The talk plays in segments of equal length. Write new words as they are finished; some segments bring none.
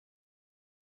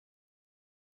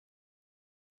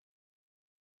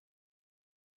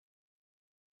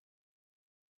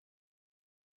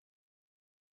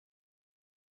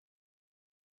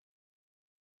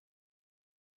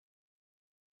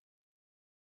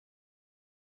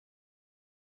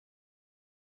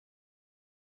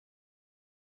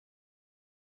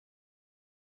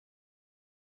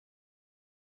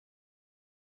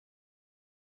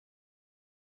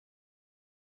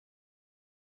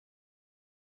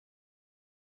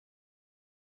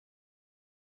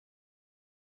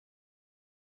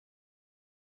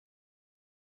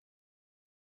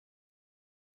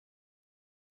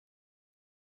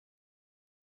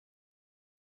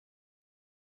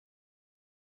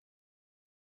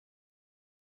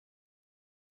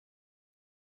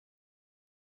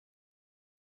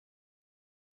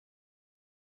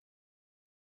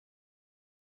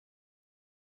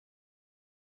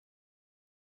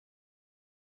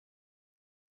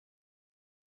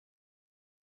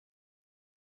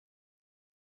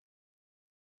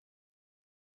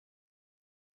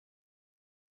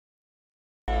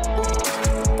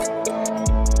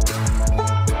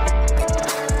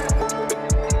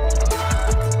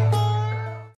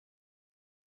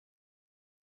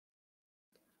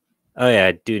Oh yeah,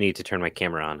 I do need to turn my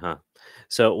camera on, huh?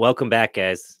 So welcome back,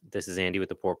 guys. This is Andy with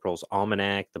the Poor Proles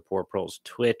Almanac, the Poor Proles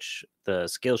Twitch, the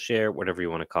Skillshare, whatever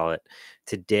you want to call it.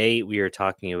 Today we are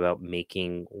talking about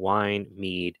making wine,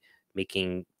 mead,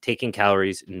 taking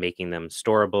calories and making them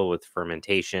storable with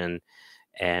fermentation,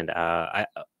 and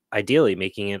ideally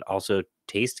making it also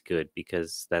taste good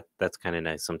because that's kind of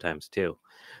nice sometimes too.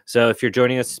 So if you're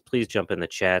joining us, please jump in the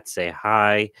chat, say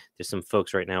hi. There's some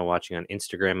folks right now watching on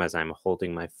Instagram as I'm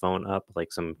holding my phone up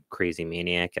like some crazy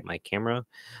maniac at my camera.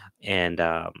 And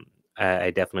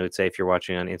I definitely would say if you're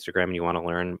watching on Instagram and you want to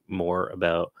learn more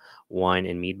about wine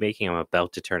and mead making, I'm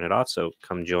about to turn it off. So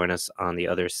come join us on the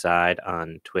other side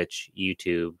on Twitch,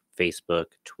 YouTube, Facebook,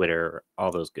 Twitter,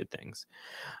 all those good things.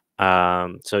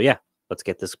 So yeah, let's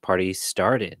get this party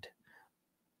started.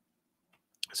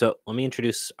 So let me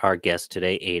introduce our guest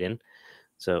today, Aiden.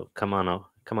 So come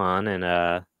on,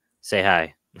 and say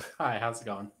hi. Hi, how's it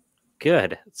going?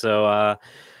 Good. So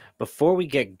before we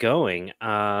get going,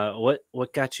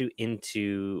 what got you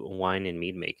into wine and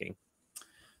mead making?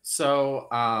 So,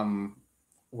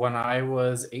 when I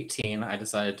was 18, I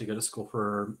decided to go to school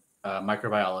for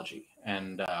microbiology,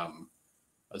 and I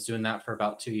was doing that for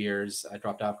about 2 years. I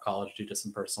dropped out of college due to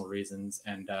some personal reasons,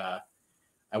 and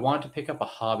I wanted to pick up a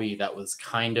hobby that was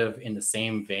kind of in the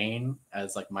same vein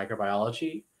as like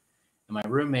microbiology. And my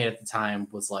roommate at the time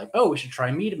was like, "Oh, we should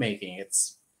try mead making.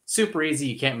 It's super easy.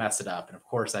 You can't mess it up." And of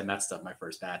course, I messed up my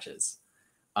first batches.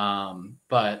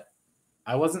 But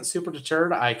I wasn't super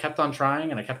deterred. I kept on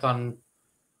trying and I kept on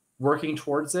working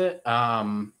towards it.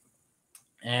 And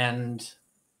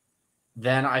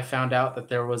then I found out that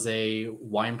there was a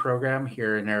wine program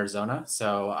here in Arizona.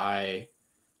 So I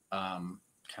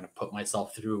kind of put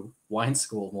myself through wine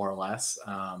school more or less.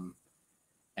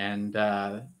 And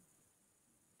that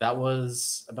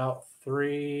was about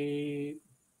 3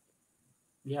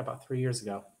 years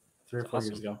ago, 3 or 4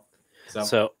 years Awesome. ago. So,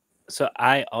 So so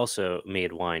I also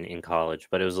made wine in college,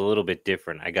 but it was a little bit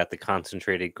different. I got the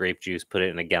concentrated grape juice, put it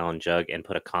in a gallon jug, and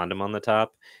put a condom on the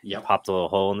top, and yep. popped a little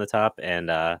hole in the top. And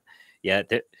yeah,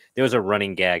 there was a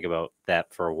running gag about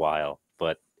that for a while,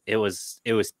 but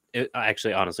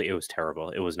actually honestly it was terrible.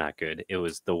 It was not good. It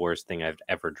was the worst thing I've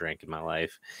ever drank in my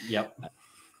life. Yep.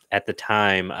 At the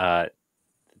time,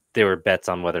 there were bets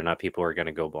on whether or not people were going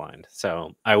to go blind.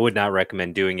 So I would not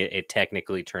recommend doing it. It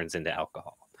technically turns into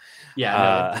alcohol. Yeah,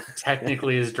 no, it Uh,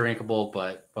 technically is drinkable,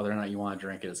 but whether or not you want to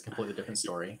drink it is a completely different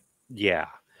story. yeah.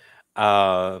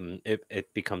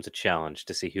 It becomes a challenge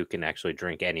to see who can actually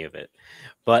drink any of it.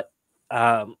 But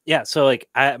yeah, so like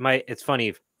it's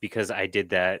funny because I did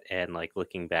that and like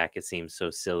looking back it seems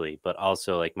so silly, but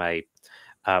also like my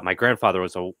grandfather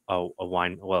was a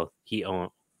wine well, he owned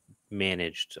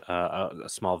managed a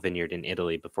small vineyard in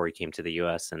Italy before he came to the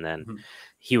US, and then Mhm.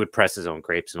 he would press his own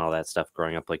grapes and all that stuff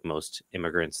growing up like most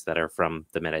immigrants that are from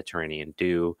the Mediterranean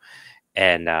do.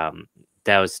 And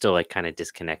that was still like kind of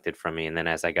disconnected from me, and then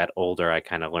as I got older I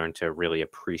kind of learned to really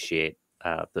appreciate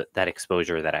that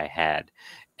exposure that I had.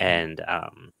 Mhm.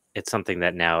 And it's something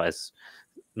that now, as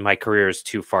my career is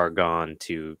too far gone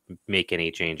to make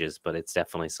any changes, but it's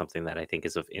definitely something that I think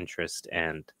is of interest,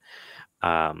 and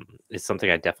it's something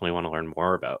I definitely want to learn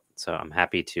more about. So I'm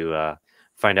happy to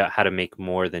find out how to make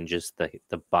more than just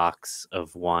the box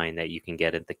of wine that you can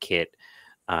get at the kit.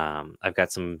 I've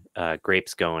got some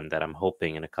grapes going that I'm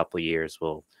hoping in a couple of years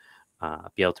will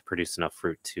be able to produce enough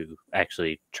fruit to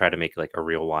actually try to make like a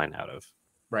real wine out of.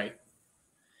 Right.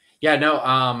 Yeah,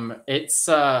 no, it's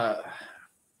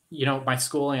my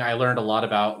schooling, I learned a lot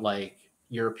about like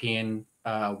European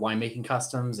winemaking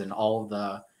customs and all of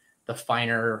the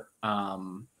finer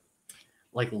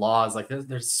like laws. Like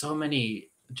there's so many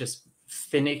just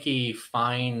finicky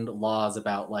fine laws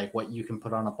about like what you can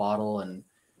put on a bottle and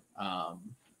um,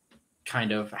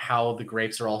 kind of how the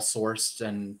grapes are all sourced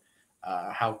and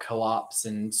how co-ops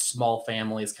and small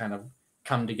families kind of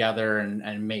come together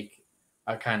and make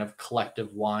a kind of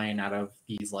collective wine out of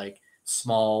these like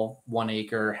small 1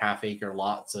 acre, half acre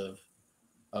lots of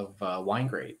wine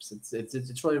grapes.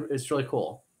 It's really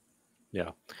cool.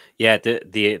 Yeah, yeah.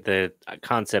 The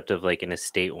concept of like an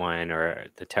estate wine or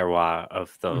the terroir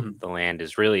of Mhm. the land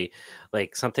is really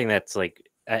like something that's like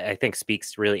I think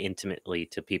speaks really intimately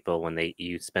to people when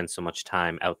you spend so much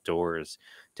time outdoors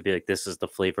to be like this is the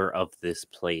flavor of this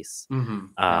place,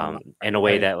 No, in a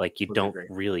way I that like you completely don't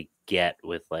agree. really get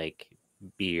with like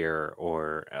beer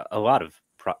or a lot of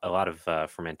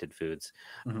fermented foods,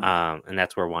 Mhm. and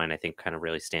that's where wine I think kind of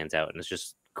really stands out and it's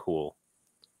just cool.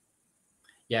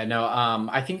 Yeah, no,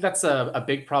 I think that's a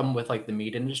big problem with like the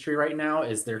meat industry right now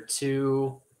is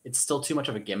it's still too much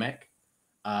of a gimmick.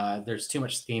 There's too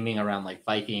much theming around like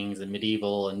Vikings and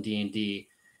medieval and D&D,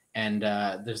 and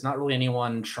there's not really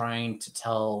anyone trying to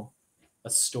tell a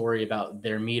story about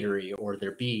their meadery or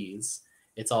their bees.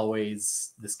 It's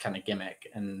always this kind of gimmick,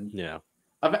 and Yeah.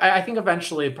 I think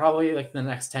eventually, probably like the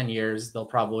next 10 years, there'll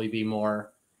probably be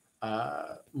more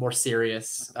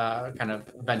serious kind of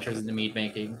ventures into mead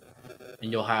making,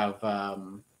 and you'll have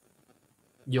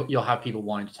people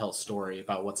wanting to tell a story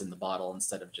about what's in the bottle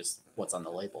instead of just what's on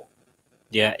the label.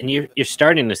 Yeah, and you're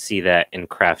starting to see that in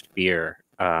craft beer.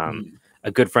 Mhm.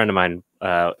 A good friend of mine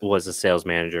was a sales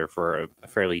manager for a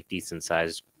fairly decent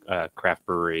sized craft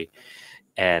brewery,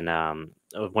 and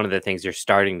one of the things you're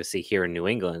starting to see here in New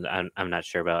England, I'm not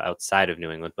sure about outside of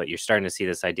New England, but you're starting to see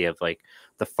this idea of like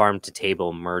the farm to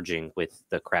table merging with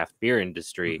the craft beer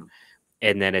industry, Mhm.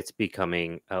 and then it's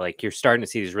becoming like you're starting to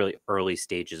see these really early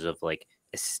stages of like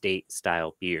estate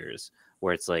style beers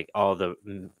where it's like all the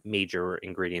major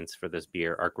ingredients for this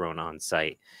beer are grown on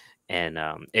site, and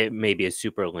it may be a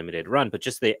super limited run, but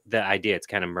just the idea, it's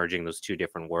kind of merging those two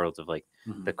different worlds of like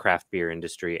the Mhm. craft beer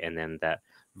industry and then that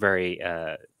very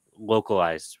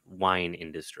localized wine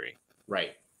industry.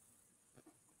 Right.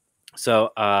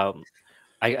 So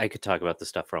I could talk about this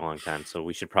stuff for a long time. So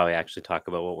we should probably actually talk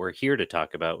about what we're here to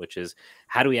talk about, which is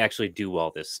how do we actually do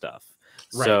all this stuff?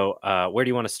 Right. So where do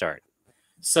you want to start?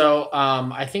 So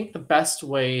I think the best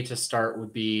way to start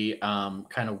would be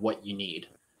kind of what you need,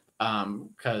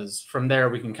 because from there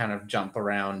we can kind of jump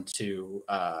around to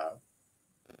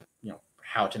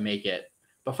how to make it.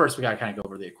 But first we got to kind of go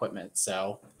over the equipment.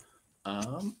 So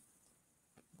um,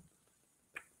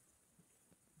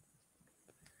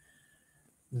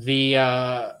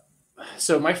 the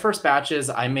so my first batches,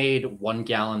 I made 1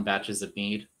 gallon batches of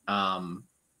mead.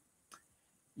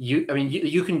 You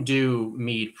can do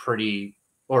mead pretty,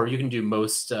 or you can do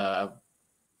most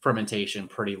fermentation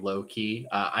pretty low key.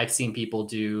 I've seen people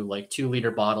do like 2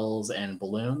 liter bottles and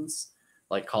balloons,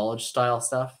 like college style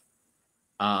stuff.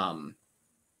 Um,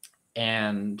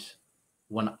 and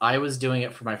when I was doing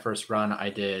it for my first run, I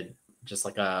did just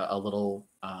like a little.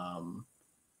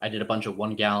 I did a bunch of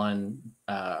 1 gallon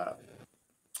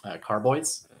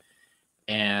carboys,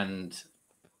 and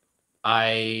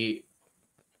I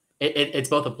it's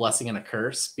both a blessing and a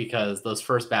curse because those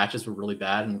first batches were really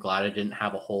bad, and I'm glad I didn't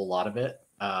have a whole lot of it.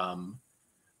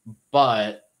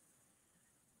 But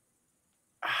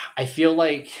I feel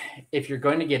like if you're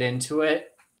going to get into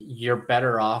it, you're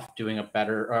better off doing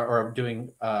or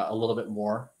doing a little bit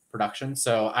more production.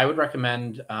 So I would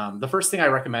recommend the first thing I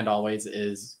recommend always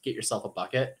is get yourself a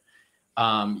bucket.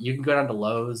 You can go down to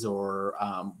Lowe's or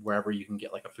wherever you can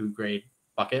get like a food grade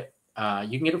bucket.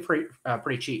 You can get it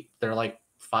pretty cheap. They're like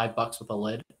 $5 with a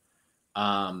lid.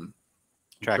 Um,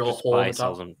 drill Tractor a hole in Supply the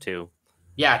sells top. them too.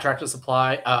 Yeah, Tractor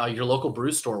Supply. Your local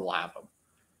brew store will have them.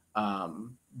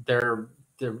 Um, they're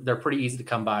they're pretty easy to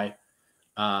come by.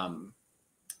 Um,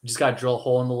 just got to drill a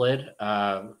hole in the lid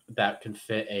that can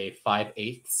fit a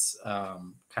 5/8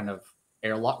 kind of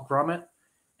airlock grommet.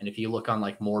 And if you look on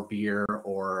like More Beer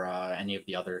or any of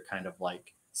the other kind of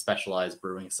like specialized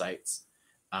brewing sites,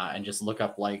 and just look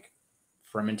up like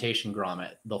fermentation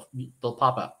grommet, they'll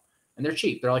pop up, and they're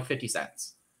cheap. They're like 50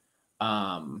 cents.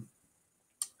 Um,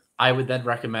 I would then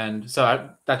recommend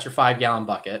that's your 5 gallon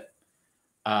bucket.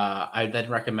 I then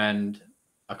recommend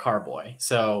a carboy.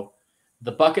 So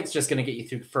the bucket's just going to get you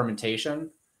through fermentation.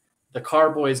 The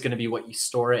carboy is going to be what you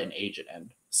store it and age it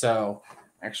in. So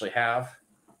I actually have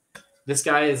this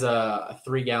guy is a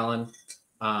 3 gallon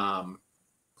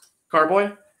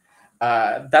carboy.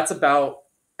 That's about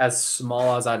as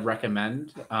small as I'd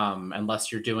recommend,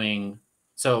 unless you're doing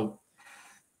so.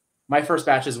 My first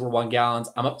batches were 1 gallons.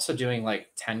 I'm up to doing like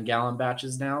 10 gallon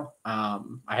batches now. I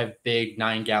have big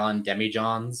 9 gallon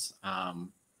demijohns,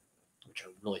 which are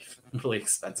really really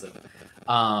expensive.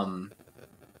 Um,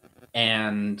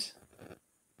 and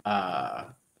I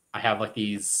have like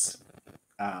these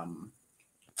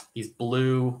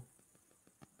blue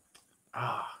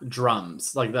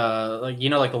drums, like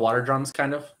like the water drums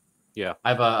kind of. Yeah. I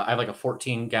have like a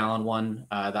 14 gallon one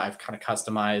that I've kind of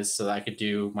customized so that I could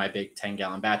do my big 10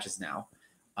 gallon batches now.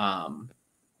 Um,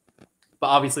 but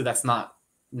obviously that's not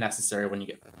necessary when you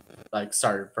get like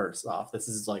started first off. This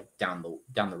is like down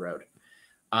the road.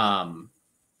 Um,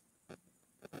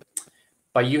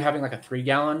 by you having like a 3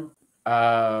 gallon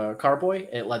carboy,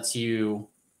 it lets you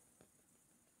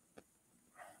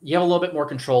have a little bit more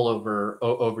control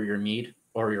over your mead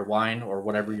or your wine or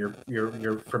whatever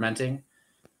you're fermenting.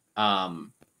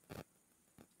 Um,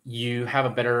 you have a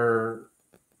better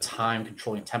time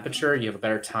controlling temperature. You have a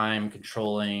better time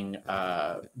controlling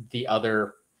the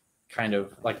other kind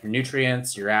of like your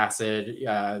nutrients, your acid,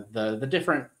 the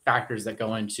different factors that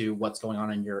go into what's going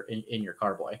on in your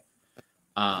carboy.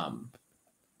 Um,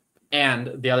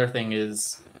 And the other thing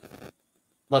is,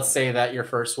 let's say that your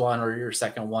first one or your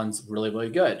second one's really, really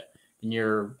good, and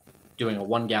you're doing a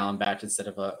 1 gallon batch instead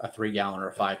of a 3 gallon or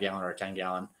a 5 gallon or a 10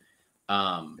 gallon.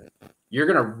 You're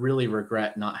gonna really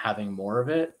regret not having more of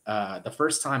it. The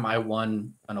first time I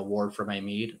won an award for my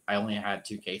mead, I only had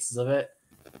 2 cases of it,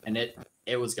 and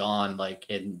it was gone like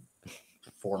in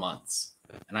 4 months,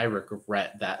 and I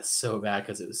regret that so bad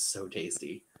because it was so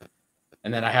tasty.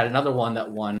 And then I had another one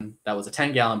that won, that was a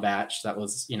 10 gallon batch, that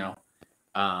was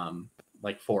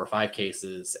like 4 or 5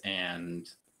 cases, and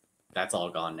that's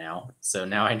all gone now. So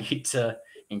now I need to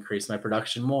increase my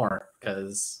production more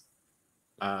because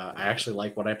I actually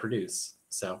like what I produce.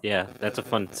 So Yeah, that's a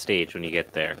fun stage when you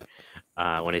get there.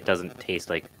 When it doesn't taste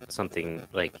like something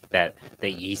like that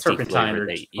yeasty turpentine flavor or,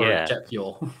 that or yeah. jet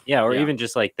fuel. Yeah, or Yeah, even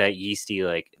just like that yeasty,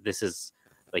 like this is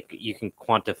like you can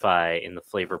quantify in the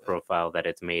flavor profile that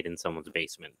it's made in someone's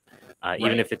basement.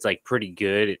 Even right, if it's like pretty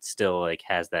good, it still like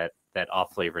has that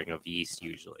off flavoring of yeast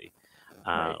usually.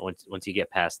 right, Once you get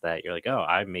past that, you're like, oh,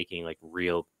 I'm making like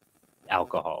real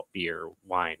alcohol, beer,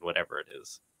 wine, whatever it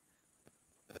is.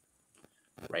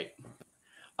 right.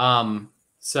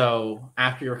 So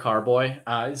after your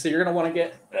carboy, so you're gonna want to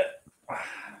get,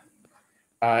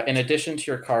 in addition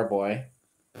to your carboy,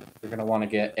 you're gonna want to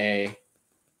get a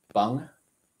bung.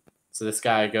 So this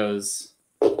guy goes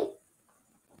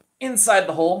inside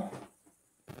the hole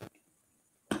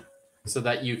so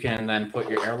that you can then put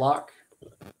your airlock.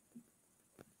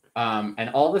 And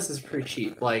all this is pretty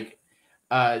cheap. Like,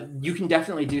 you can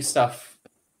definitely do stuff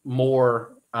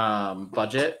more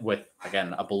budget with,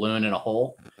 again, a balloon and a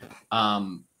hole.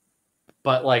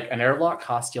 But like an airlock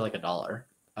costs you like $1.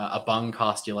 A bung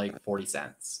costs you like 40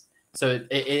 cents. So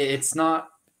it's not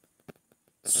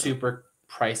super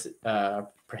price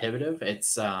prohibitive.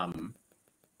 It's I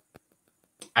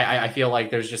feel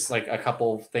like there's just like a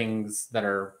couple things that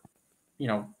are, you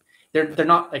know, they're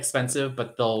not expensive,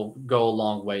 but they'll go a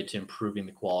long way to improving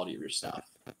the quality of your stuff.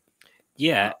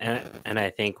 Yeah, and I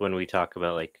think when we talk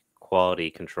about like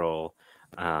quality control,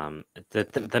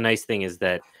 the nice thing is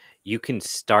that you can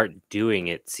start doing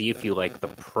it, see if you like the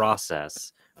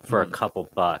process for a Mhm. couple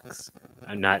bucks,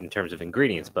 not in terms of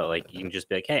ingredients, but like you can just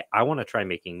be like, hey, I want to try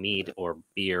making mead or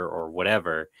beer or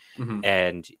whatever, Mhm.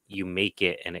 and you make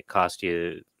it, and it costs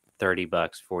you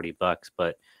 $30, $40,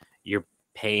 but you're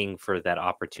paying for that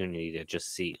opportunity to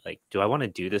just see, like, do I want to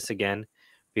do this again?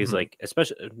 Because Mhm. like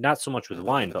especially not so much with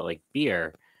wine but like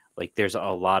beer, like there's a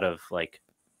lot of like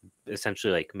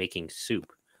essentially like making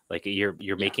soup, like you're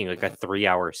Yeah. making like a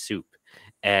 3-hour soup,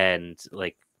 and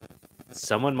like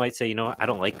someone might say, you know what, I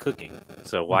don't like cooking,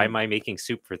 so why Mhm. am I making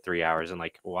soup for 3 hours and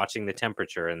like watching the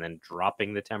temperature and then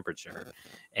dropping the temperature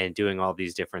and doing all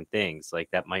these different things,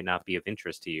 like that might not be of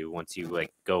interest to you once you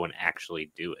like go and actually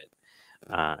do it.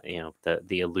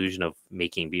 The illusion of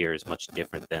making beer is much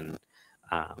different than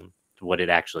what it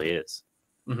actually is.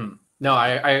 Mhm. No,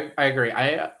 I agree.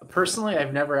 I personally,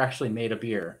 I've never actually made a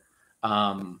beer.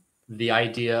 The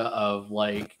idea of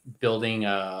like building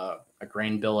a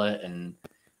grain billet and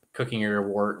cooking your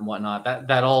wort and whatnot,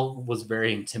 that all was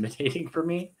very intimidating for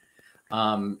me. It's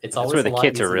That's where always a the lot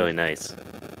kits are easier. really nice.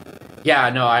 Yeah,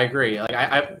 no, I agree. Like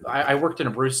I worked in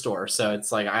a brew store, so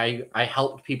it's like I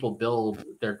helped people build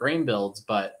their grain builds,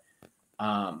 but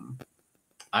um,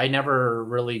 I never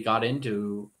really got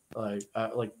into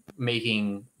like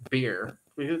making beer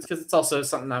because it's also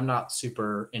something I'm not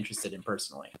super interested in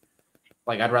personally.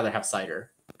 Like I'd rather have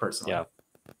cider personally. Yeah,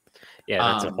 yeah,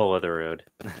 that's a Um, whole other road.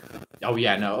 oh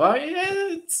yeah, no,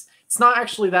 it's not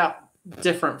actually that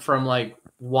different from like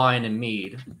wine and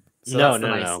mead, so No, that's the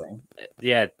no, nice no. thing.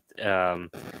 Yeah, um,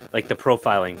 like the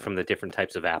profiling from the different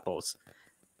types of apples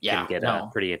can Yeah, get no,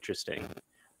 pretty interesting.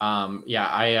 yeah,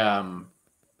 I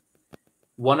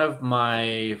one of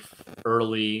my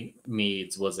early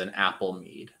meads was an apple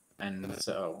mead, and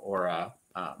so or a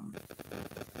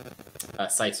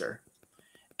sicer,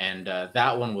 and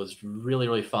that one was really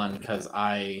really fun because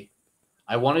I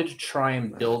wanted to try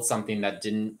and build something that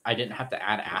I didn't have to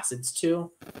add acids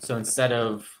to. So instead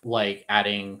of like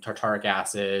adding tartaric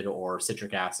acid or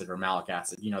citric acid or malic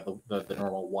acid, you know, the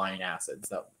normal wine acids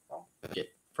that I'll get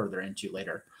further into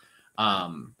later,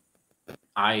 um,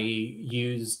 I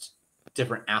used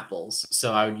different apples.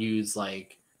 So I would use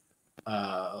like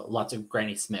lots of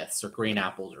Granny Smiths or green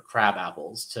apples or crab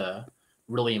apples to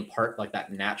really impart like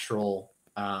that natural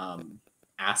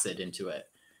acid into it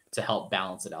to help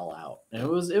balance it all out. And it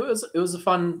was a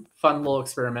fun little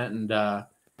experiment. And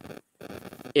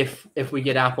if we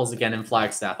get apples again in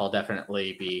Flagstaff, I'll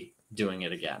definitely be doing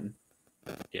it again.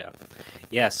 Yeah.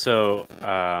 Yeah, so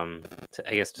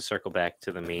I guess to circle back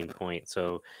to the main point,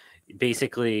 so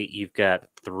basically you've got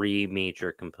three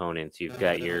major components. You've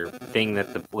got your thing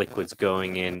that the liquid's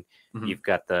going in. Hmm. You've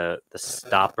got the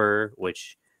stopper,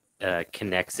 which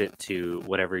connects it to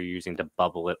whatever you're using to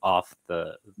bubble it off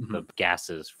the Hmm.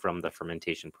 gases from the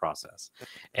fermentation process.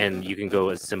 And you can go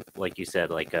as simple, like you said,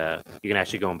 like you can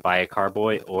actually go and buy a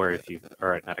carboy, or if you,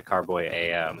 or not a carboy,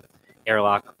 a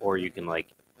airlock, or you can like,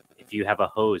 if you have a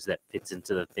hose that fits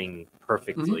into the thing Hmm.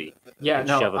 perfectly, you Yeah, can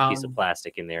no, shove a piece of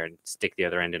plastic in there and stick the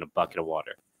other end in a bucket of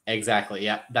water. exactly.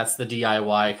 Yeah, that's the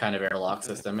DIY kind of airlock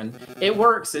system, and it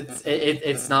works.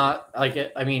 It's not like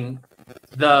it, I mean,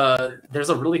 there's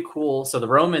a really cool. So the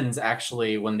Romans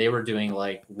actually, when they were doing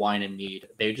like wine and mead,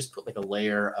 they just put like a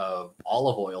layer of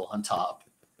olive oil on top,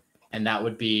 and that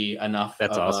would be enough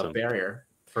That's of a awesome. barrier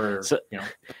for So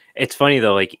it's funny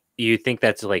though, like you think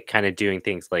that's like kind of doing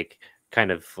things like kind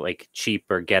of like cheap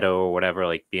or ghetto or whatever,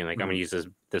 like being like I'm gonna Mhm. use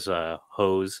this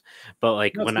hose, but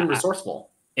like No, it's when being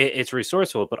resourceful. it's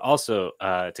resourceful, but also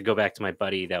to go back to my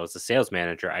buddy that was the sales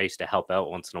manager, I used to help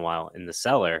out once in a while in the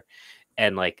cellar,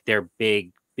 and like they're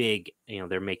big,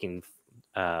 they're making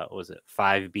what was it,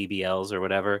 5 BBLs or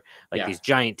whatever, like Yeah. these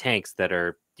giant tanks that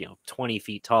are 20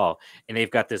 feet tall, and they've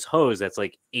got this hose that's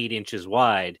like 8 inches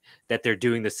wide that they're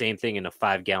doing the same thing in a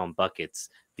 5 gallon buckets,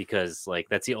 because like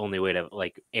that's the only way to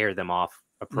like air them off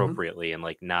Hmm. appropriately and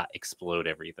like not explode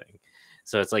everything.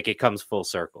 So it's like it comes full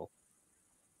circle.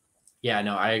 Yeah,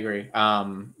 no, I agree.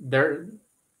 There,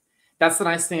 that's the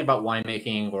nice thing about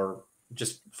winemaking or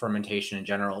just fermentation in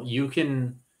general. You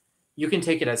can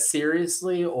take it as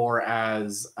seriously or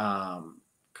as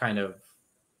kind of,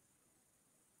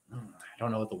 I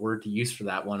don't know what the word to use for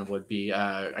that one would be.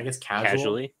 I guess casual.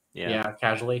 Casually, yeah. Yeah,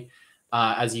 casually,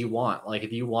 as you want. Like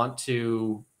if you want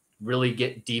to really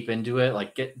get deep into it,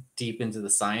 like get deep into the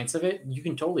science of it, you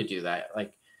can totally do that.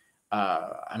 Like,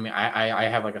 I mean, I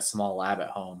have like a small lab at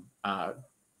home,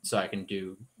 so I can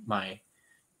do my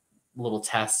little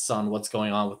tests on what's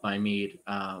going on with my mead.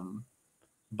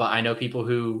 But I know people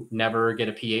who never get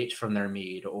a pH from their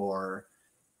mead, or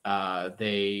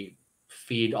they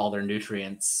feed all their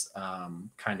nutrients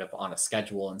kind of on a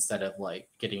schedule instead of like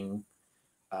getting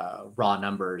raw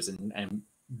numbers and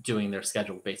doing their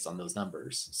schedule based on those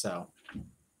numbers. So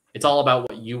it's Yeah. all about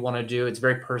what you want to do. It's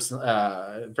very personal,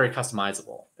 very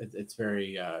customizable. It's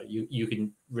very you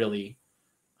can really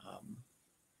um,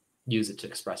 use it to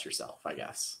express yourself, I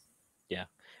guess. Yeah.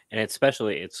 And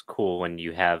especially it's cool when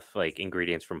you have like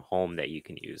ingredients from home that you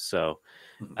can use. So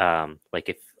Mhm. like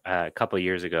if a couple of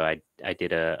years ago I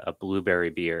did a blueberry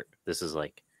beer. This is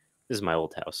my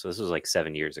old house. So this was like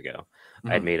 7 years ago.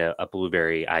 I had Mhm. made a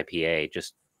blueberry IPA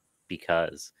just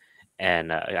because,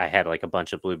 and I had like a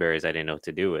bunch of blueberries I didn't know what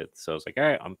to do with. So I was like, all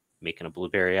right, I'm making a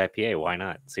blueberry IPA. Why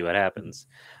not? See what Mhm. happens.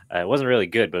 It wasn't really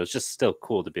good, but it was just still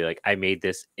cool to be like, I made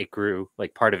this. It grew,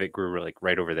 like part of it grew like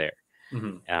right over there.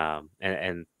 Mhm.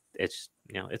 And it's,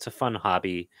 it's a fun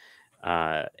hobby,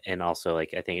 and also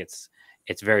like I think it's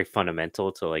very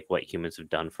fundamental to like what humans have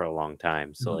done for a long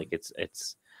time. So like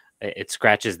Mhm. it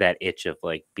scratches that itch of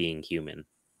like being human.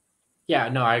 Yeah,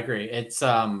 no, I agree. It's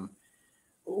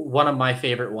one of my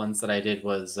favorite ones that I did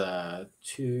was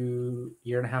 2.5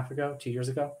 years ago, 2 years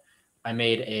ago. I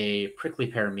made a prickly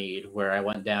pear mead where I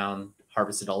went down,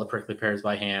 harvested all the prickly pears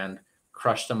by hand,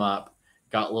 crushed them up,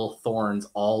 got little thorns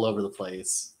all over the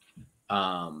place,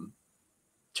 um,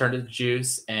 turned it to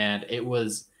juice, and it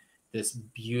was this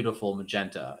beautiful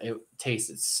magenta. It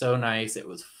tasted so nice. It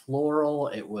was floral.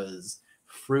 It was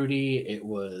fruity. It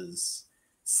was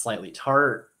slightly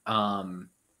tart.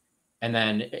 And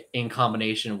then in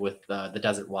combination with the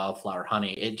desert wildflower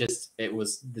honey, it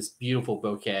was this beautiful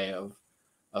bouquet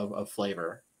of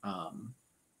flavor.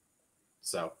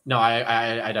 So no,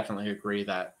 I definitely agree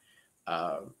that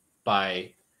uh,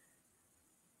 by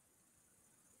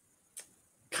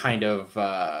kind of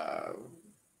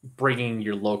bringing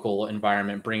your local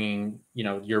environment, bringing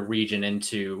your region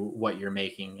into what you're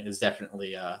making is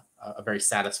definitely a very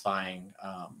satisfying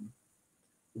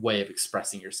way of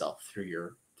expressing yourself through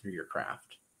your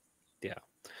craft. Yeah.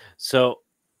 So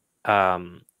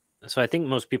um so I think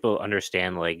most people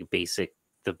understand like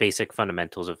the basic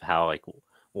fundamentals of how like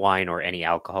wine or any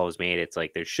alcohol is made. It's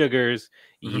like there's sugars,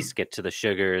 Hmm. yeast get to the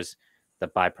sugars, the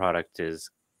byproduct is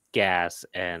gas,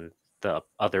 and the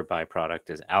other byproduct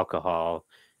is alcohol.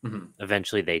 Hmm.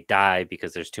 Eventually they die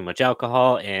because there's too much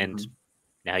alcohol, and Hmm.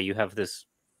 now you have this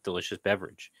delicious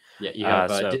beverage. Yeah, you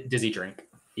have a So dizzy drink.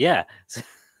 yeah.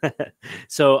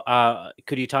 So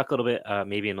could you talk a little bit,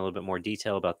 maybe in a little bit more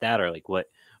detail about that, or like what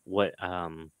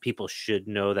people should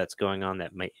know that's going on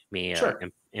that may Sure.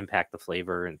 impact the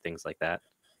flavor and things like that?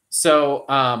 So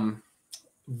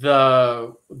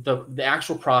The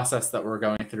actual process that we're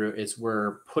going through is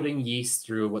we're putting yeast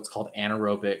through what's called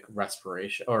anaerobic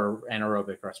respiration or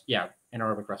anaerobic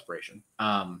respiration.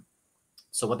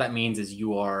 So what that means is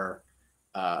you are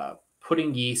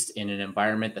putting yeast in an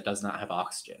environment that does not have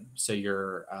oxygen. So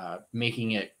you're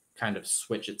making it kind of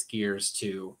switch its gears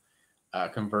to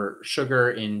convert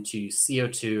sugar into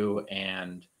CO2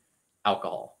 and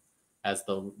alcohol as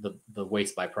the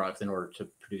waste byproducts in order to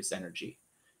produce energy.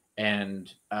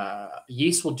 And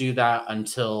yeast will do that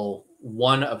until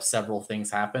one of several things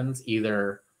happens.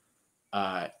 Either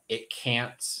it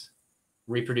can't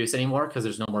reproduce anymore because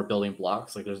there's no more building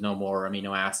blocks, like there's no more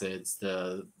amino acids,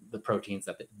 the proteins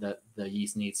that the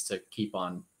yeast needs to keep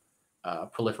on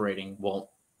proliferating won't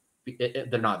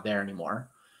they're not there anymore.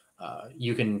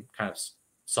 You can kind of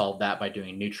solve that by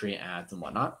doing nutrient adds and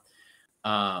whatnot.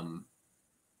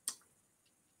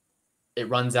 It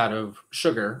runs out of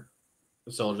sugar,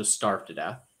 so it'll just starve to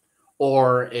death,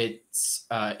 or it's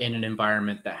in an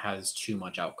environment that has too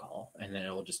much alcohol, and then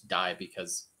it will just die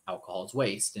because alcohol is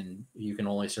waste, and you can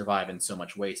only survive in so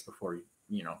much waste before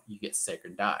you get sick or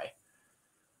die.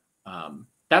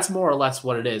 That's more or less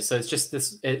what it is. So it's just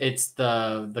this. It's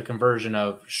the conversion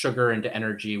of sugar into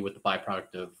energy with the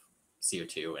byproduct of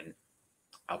CO2 and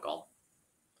alcohol.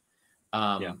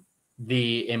 Yeah.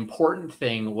 The important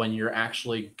thing when you're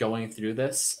actually going through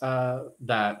this,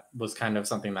 that was kind of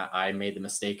something that I made the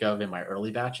mistake of in my early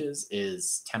batches,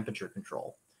 is temperature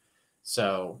control.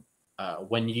 So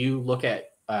when you look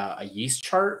at a yeast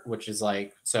chart, which is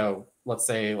like, so let's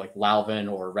say like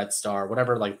Lalvin or Red Star,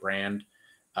 whatever like brand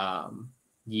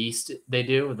yeast they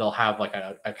do, they'll have like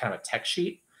a kind of a tech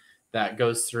sheet that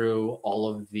goes through all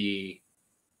of the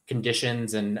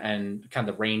conditions and kind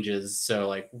of the ranges. So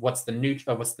like what's the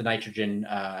nitrogen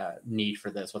need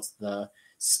for this, what's the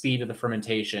speed of the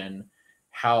fermentation,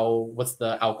 what's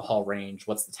the alcohol range,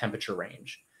 what's the temperature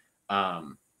range.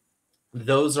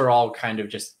 Those are all kind of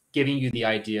just giving you the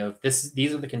idea of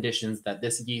these are the conditions that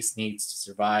this yeast needs to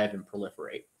survive and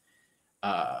proliferate.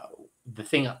 The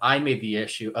thing I made the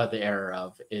error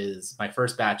of is my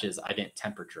first batches I didn't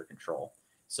temperature control.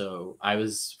 So I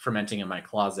was fermenting in my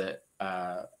closet,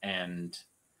 and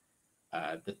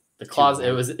the closet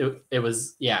it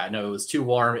was too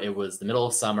warm. It was the middle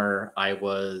of summer. I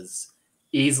was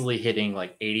easily hitting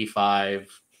like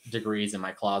 85 degrees in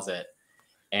my closet,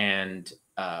 and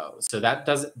so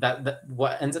that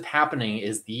what ends up happening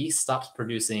is the yeast stops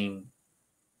producing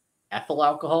ethyl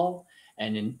alcohol,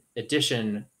 and in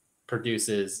addition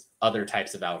produces other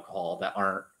types of alcohol that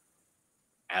aren't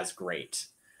as great.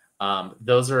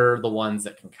 Those are the ones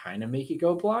that can kind of make you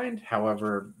go blind.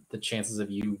 However, the chances of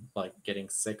you like getting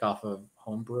sick off of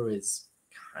homebrew is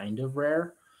kind of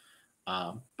rare,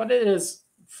 but it is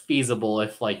feasible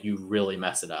if like you really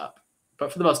mess it up.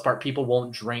 But for the most part, people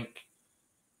won't drink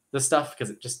the stuff because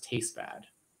it just tastes bad.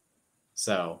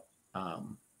 So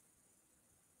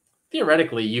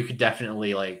theoretically, you could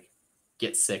definitely like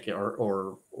get sick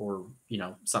or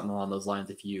something along those lines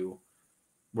if you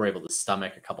were able to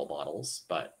stomach a couple bottles.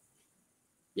 But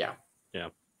yeah.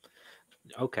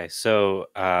 Okay, so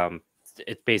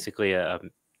it's basically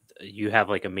you have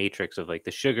like a matrix of like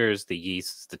the sugars, the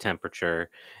yeasts, the temperature,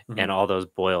 and all those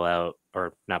boil out,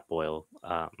 or not boil,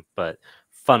 but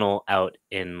funnel out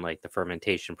in like the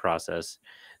fermentation process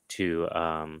to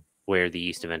where the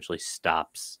yeast eventually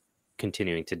stops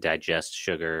continuing to digest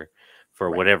sugar for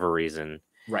whatever reason.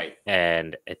 Right.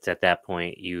 And it's at that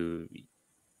point you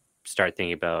start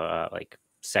thinking about like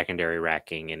secondary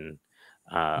racking and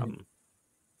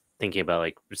thinking about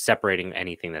like separating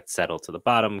anything that's settled to the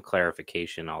bottom,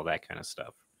 clarification, all that kind of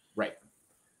stuff. Right.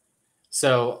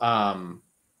 So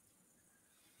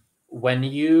when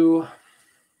you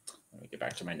let me get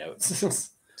back to my notes.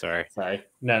 Sorry.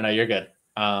 No, you're good.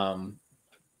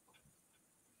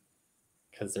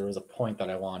 Because there was a point that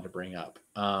I wanted to bring up.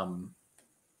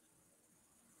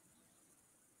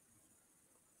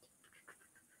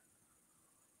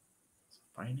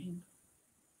 Finding?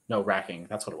 No, racking.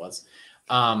 That's what it was.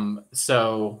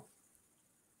 So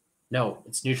no,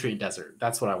 it's nutrient desert.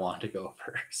 That's what I wanted to go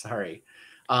over. Sorry.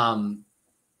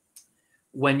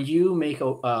 When you make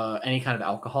any kind of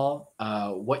alcohol,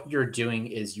 what you're doing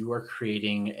is you are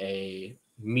creating a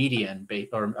medium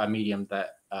that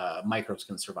microbes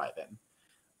can survive in.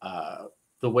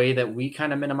 The way that we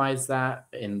kind of minimize that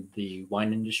in the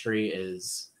wine industry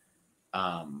is,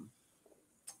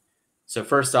 so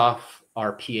first off,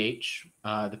 our pH.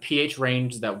 The pH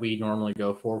range that we normally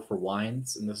go for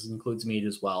wines, and this includes mead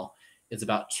as well, is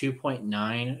about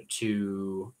 2.9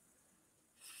 to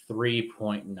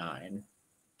 3.9,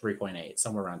 3.8,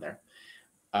 somewhere around there.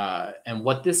 And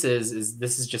what this is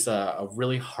this is just a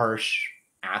really harsh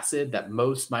acid that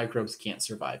most microbes can't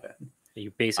survive in.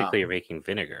 You basically are making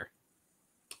vinegar.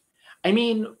 I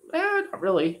mean, not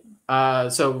really.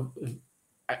 Okay,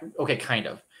 kind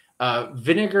of.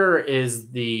 Vinegar is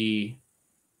the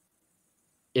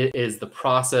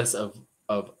process of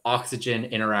oxygen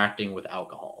interacting with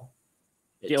alcohol.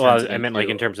 It Yeah, turns well, it I meant like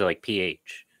in into. terms of like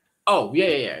pH. Oh, yeah,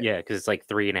 yeah, yeah. Yeah, because it's like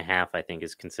 3.5, I think,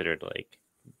 is considered like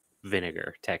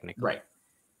vinegar technically. Right.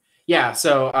 Yeah.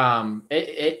 So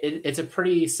it's a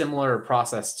pretty similar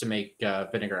process to make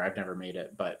vinegar. I've never made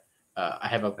it, but I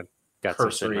have a I've got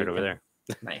some sitting right cursory. over there.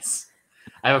 Nice.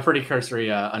 I have a pretty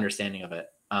cursory understanding of it.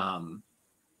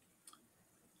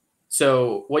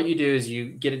 So what you do is you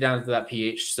get it down to that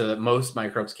pH so that most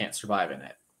microbes can't survive in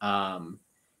it.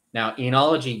 Now,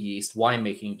 enology yeast,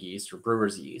 winemaking yeast, or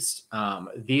brewer's yeast,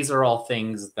 these are all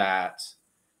things that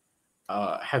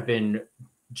have been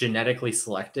genetically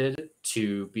selected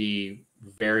to be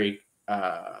very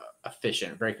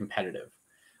efficient, very competitive.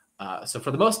 So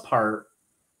for the most part,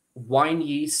 wine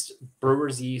yeast,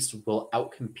 brewer's yeast will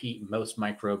outcompete most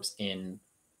microbes in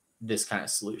this kind of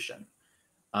solution.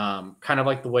 Kind of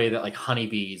like the way that like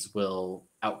honeybees will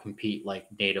outcompete like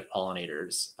native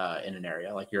pollinators in an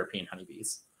area, like European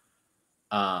honeybees.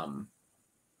 Um,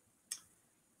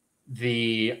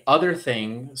 the other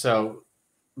thing, so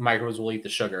microbes will eat the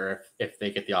sugar if they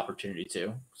get the opportunity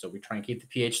to. So we try and keep the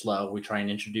pH low. We try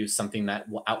and introduce something that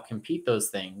will outcompete those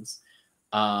things.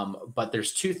 But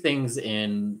there's two things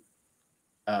in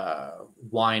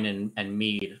wine and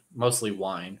mead, mostly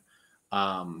wine,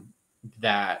 um,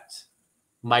 that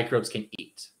microbes can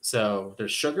eat. So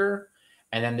there's sugar,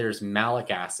 and then there's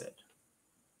malic acid.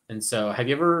 And so, have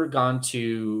you ever gone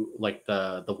to like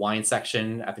the wine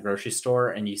section at the grocery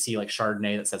store and you see like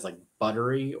Chardonnay that says like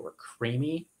buttery or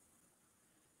creamy?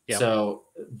 Yeah. So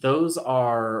those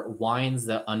are wines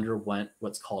that underwent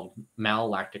what's called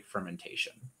malolactic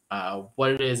fermentation.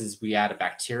 What it is we add a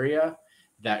bacteria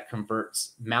that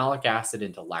converts malic acid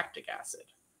into lactic acid.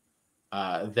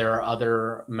 There are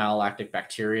other malolactic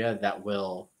bacteria that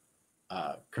will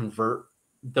convert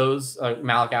those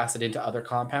malic acid into other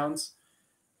compounds.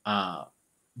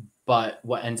 But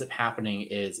what ends up happening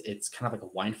is it's kind of like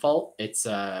a wine fault. It's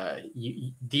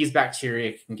these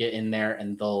bacteria can get in there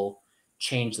and they'll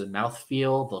change the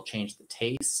mouthfeel, they'll change the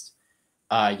taste.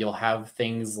 You'll have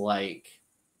things like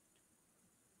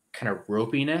kind of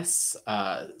ropiness,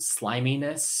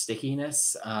 sliminess,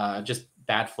 stickiness, just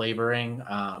bad flavoring,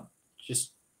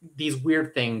 just these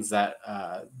weird things that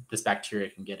this bacteria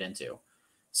can get into.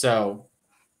 So,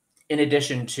 in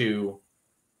addition to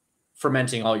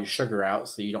fermenting all your sugar out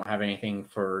so you don't have anything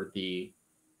for the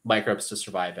microbes to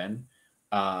survive in,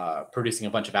 producing a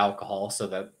bunch of alcohol so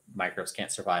that microbes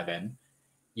can't survive in,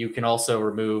 you can also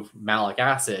remove malic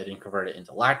acid and convert it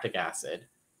into lactic acid.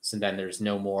 So then there's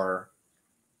no more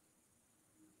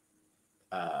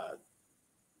uh,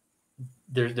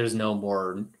 there's no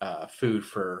more food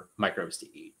for microbes to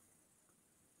eat.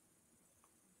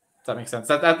 Does that make sense?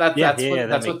 Yeah, yeah,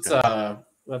 that makes sense.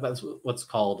 That's what's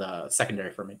called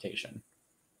secondary fermentation.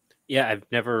 Yeah, I've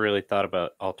never really thought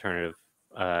about alternative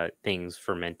things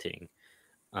fermenting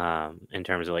in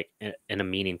terms of like in a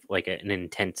meaning like an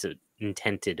intent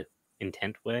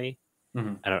way.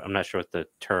 Mm-hmm. I'm not sure what the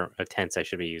term a tense I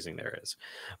should be using there is,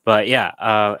 but yeah,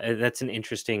 that's an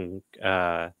interesting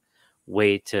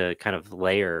way to kind of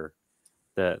layer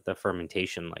the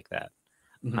fermentation like that.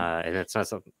 Mm-hmm. And that's not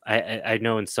something I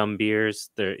know in some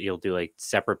beers there you'll do like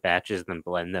separate batches and then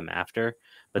blend them after,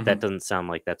 but that Mm-hmm. doesn't sound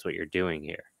like that's what you're doing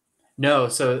here. No,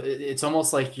 so it's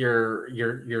almost like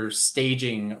you're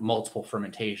staging multiple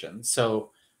fermentations.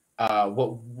 So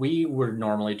what we were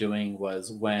normally doing was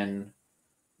when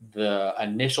the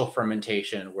initial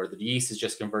fermentation, where the yeast is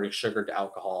just converting sugar to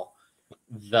alcohol,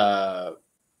 the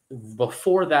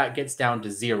before that gets down to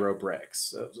 0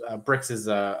 Brix. Brix is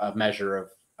a measure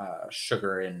of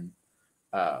sugar in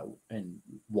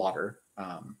water.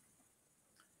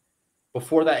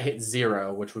 Before that hits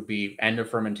 0, which would be end of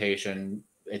fermentation,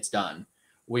 it's done.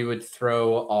 We would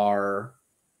throw our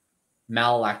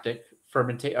malolactic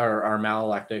our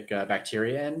malolactic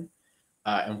bacteria in,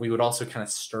 and we would also kind of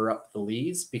stir up the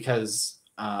lees because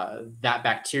that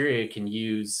bacteria can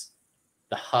use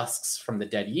the husks from the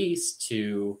dead yeast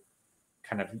to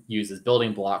kind of use as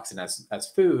building blocks and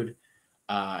as food.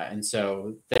 And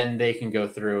so then they can go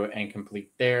through and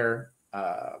complete their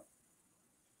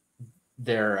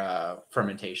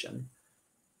fermentation.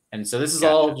 And so this is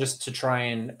all Gotcha. just to try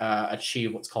and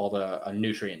achieve what's called a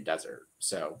nutrient desert.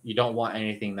 So you don't want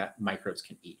anything that microbes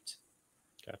can eat.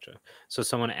 Gotcha. So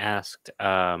someone asked,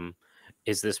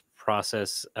 is this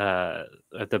process,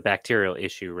 the bacterial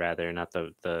issue rather, not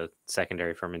the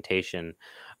secondary fermentation,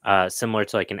 similar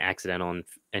to like an accidental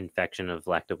infection of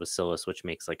lactobacillus, which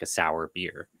makes like a sour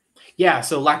beer. Yeah,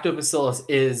 so lactobacillus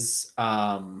is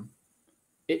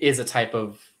a type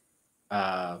of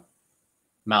uh,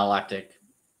 malolactic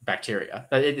bacteria.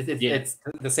 Yeah. It's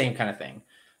the same kind of thing.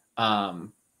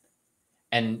 Um,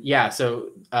 and yeah, so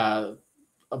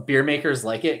beer makers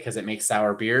like it because it makes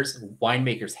sour beers.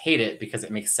 Winemakers hate it because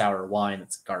it makes sour wine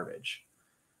that's garbage.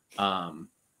 Um,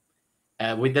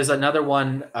 there's another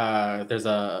one. There's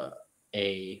a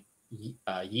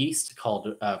yeast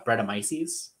called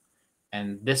Brettanomyces,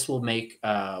 and this will make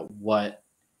what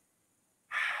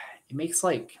it makes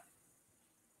like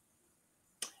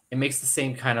it makes the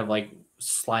same kind of like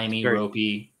slimy, Very,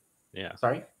 ropey. yeah.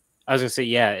 Sorry. I was gonna say,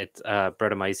 yeah, it's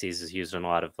Brettanomyces is used in a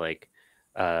lot of like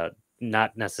uh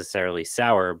not necessarily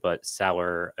sour, but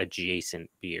sour adjacent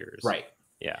beers. Right.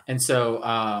 Yeah. And so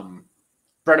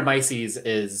Brettanomyces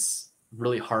is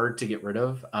really hard to get rid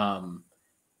of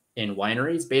in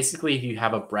wineries. Basically, if you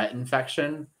have a Brett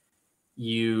infection,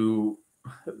 you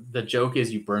the joke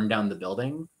is you burn down the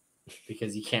building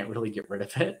because you can't really get rid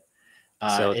of it.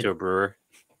 Sell it to It a brewer,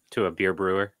 to a beer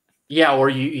brewer. Yeah, or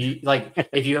you like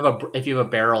if you have a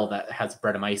barrel that has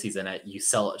Brettanomyces in it, you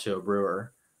sell it to a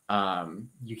brewer.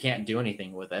 You can't do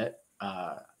anything with it.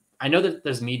 I know that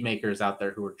there's mead makers out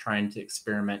there who are trying to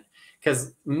experiment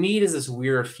because mead is this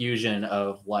weird fusion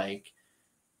of like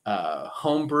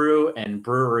homebrew and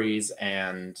breweries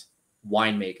and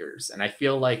winemakers, and I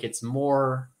feel like it's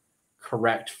more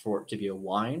correct for it to be a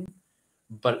wine,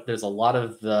 but there's a lot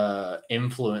of the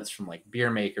influence from like beer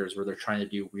makers where they're trying to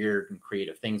do weird and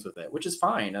creative things with it, which is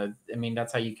fine. I mean,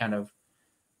 that's how you kind of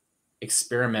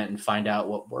experiment and find out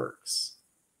what works.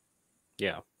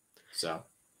 Yeah. So,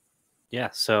 Yeah.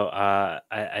 So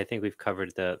I think we've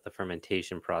covered the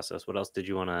fermentation process. What else did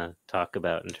you want to talk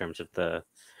about in terms of the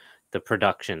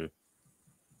production?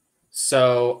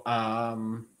 so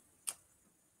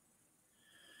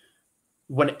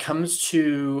when it comes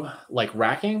to like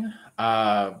racking,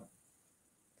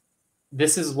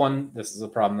 this is a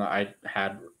problem that I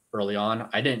had early on.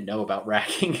 I didn't know about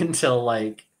racking until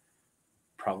like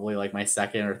probably like my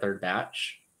second or third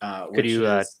batch, Could which you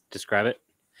is describe it?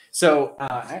 so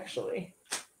actually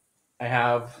I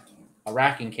have a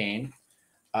racking cane.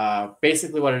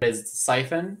 Basically, what it is, it's a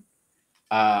siphon.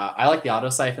 I like the auto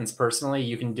siphons personally.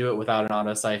 You can do it without an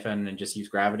auto siphon and just use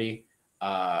gravity.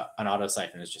 An auto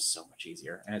siphon is just so much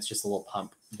easier, and it's just a little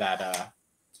pump that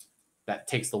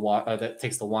takes the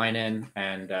wine in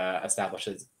and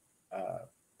establishes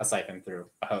a siphon through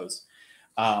a hose.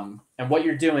 And what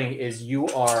you're doing is you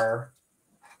are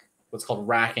what's called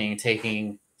racking,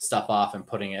 taking stuff off and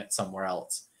putting it somewhere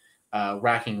else.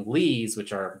 Racking lees,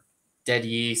 which are dead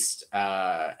yeast,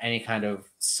 any kind of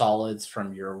solids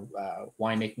from your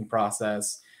winemaking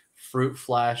process, fruit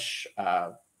flesh,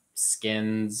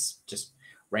 skins, just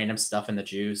random stuff in the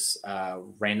juice,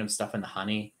 random stuff in the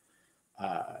honey.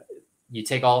 Uh, you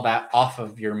take all that off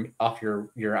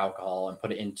your alcohol and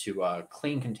put it into a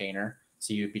clean container.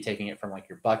 So you'd be taking it from like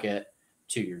your bucket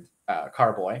to your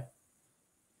carboy,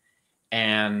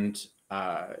 and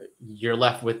you're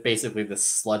left with basically the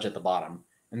sludge at the bottom.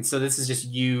 And so this is just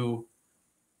you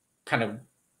kind of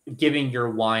giving your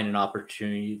wine an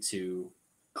opportunity to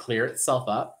clear itself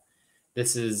up.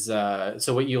 This is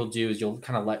so what you'll do is you'll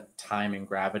kind of let time and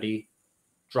gravity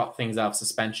drop things out of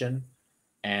suspension,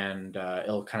 and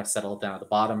it'll kind of settle down at the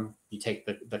bottom. You take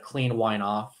the clean wine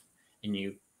off and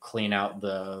you clean out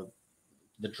the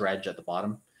dredge at the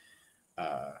bottom.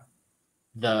 Uh,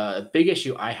 the big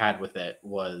issue I had with it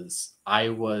was I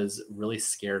was really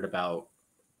scared about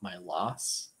my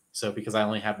loss. So because I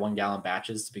only had 1 gallon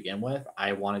batches to begin with,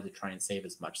 I wanted to try and save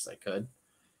as much as I could.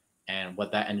 And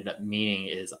what that ended up meaning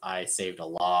is I saved a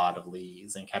lot of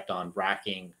lees and kept on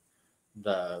racking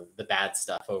the bad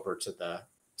stuff over to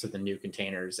the new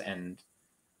containers. And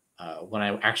when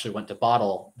I actually went to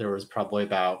bottle, there was probably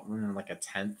about like a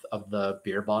tenth of the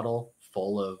beer bottle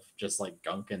full of just like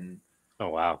gunk and Oh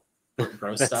wow.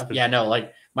 gross that's stuff. Yeah, no,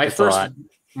 like that's a lot.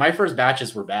 my first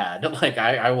batches were bad. Like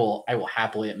I will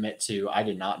happily admit to I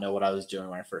did not know what I was doing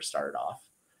when I first started off.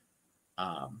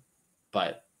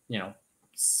 But you know,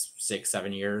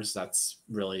 6-7 years, that's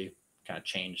really kind of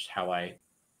changed how I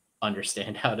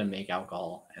understand how to make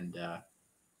alcohol, and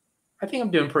I think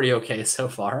I'm doing pretty okay so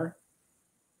far.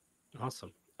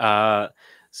 Awesome.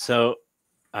 So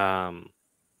um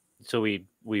so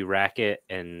we rack it,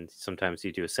 and sometimes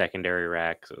you do a secondary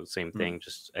rack, so same Mhm. thing,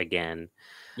 just again.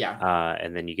 Yeah.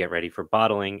 And then you get ready for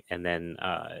bottling, and then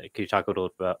could you talk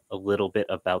a little bit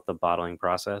about the bottling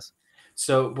process?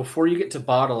 So before you get to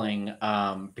bottling,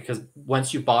 because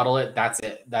once you bottle it, that's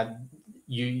it. That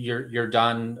you're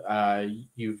done.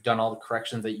 You've done all the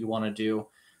corrections that you want to do.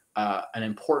 An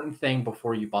important thing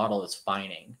before you bottle is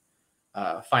fining.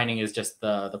 Fining is just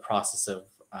the process of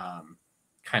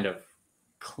kind of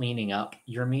cleaning up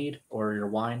your mead or your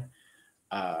wine.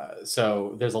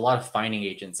 So there's a lot of fining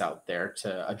agents out there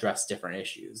to address different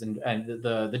issues, and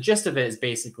the gist of it is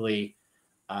basically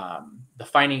the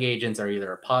fining agents are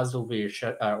either a positively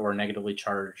or negatively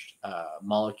charged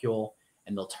molecule,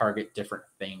 and they'll target different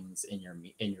things in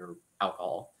your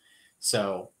alcohol.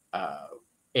 So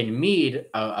in mead,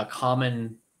 a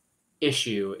common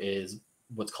issue is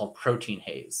what's called protein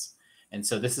haze. And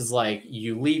so this is like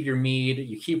you leave your mead,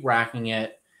 you keep racking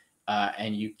it,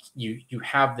 and you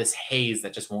have this haze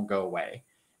that just won't go away,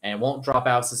 and it won't drop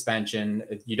out of suspension.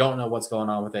 If you don't know what's going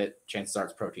on with it, chances are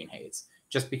it's protein haze.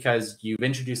 Just because you've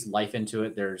introduced life into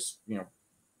it, there's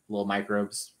little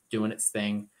microbes doing its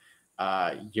thing.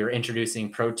 You're introducing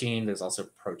protein. There's also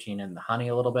protein in the honey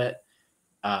a little bit.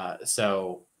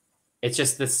 So it's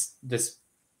just this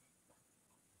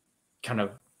kind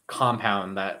of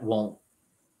compound that won't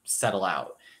settle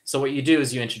out. So what you do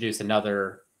is you introduce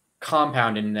another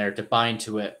compound in there to bind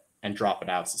to it and drop it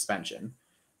out of suspension.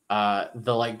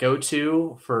 The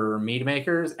go-to for mead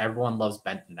makers, everyone loves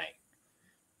bentonite.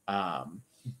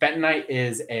 Bentonite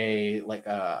is a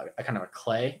kind of a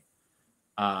clay.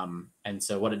 And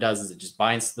so what it does is it just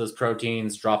binds to those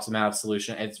proteins, drops them out of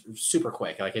solution. It's super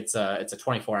quick. Like it's a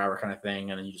 24-hour kind of thing.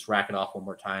 And then you just rack it off one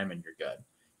more time and you're good.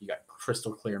 You got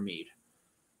crystal clear mead.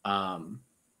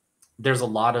 There's a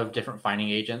lot of different fining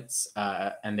agents,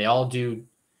 and they all do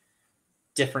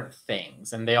different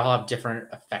things and they all have different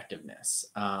effectiveness.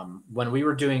 When we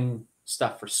were doing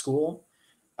stuff for school,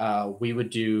 we would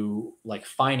do like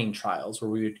fining trials where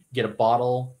we would get a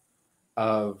bottle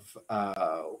of,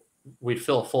 we'd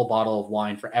fill a full bottle of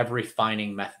wine for every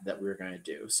fining method that we were going to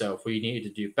do. So if we needed to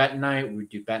do bentonite, we would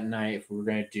do bentonite. If we were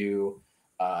going to do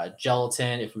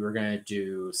gelatin, if we were going to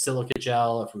do silica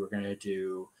gel, if we were going to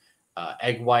do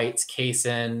egg whites,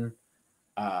 casein,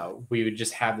 we would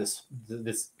just have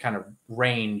this kind of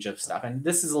range of stuff. And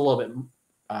this is a little bit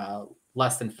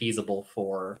less than feasible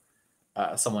for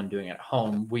someone doing it at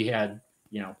home. We had,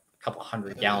 a couple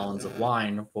 100 gallons of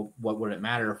wine. What would it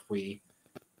matter if we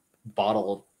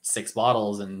bottled 6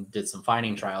 bottles and did some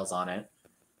fining trials on it?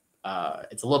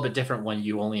 It's a little bit different when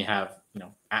you only have,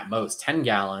 at most 10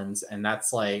 gallons, and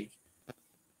that's like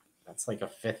a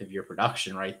fifth of your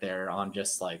production right there on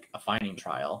just like a fining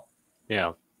trial.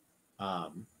 Yeah.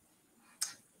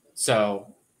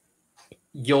 So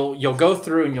you'll go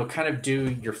through and you'll kind of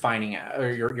do your fining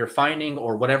or your fining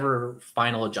or whatever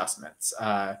final adjustments.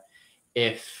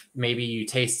 If maybe you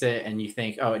taste it and you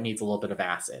think, oh, it needs a little bit of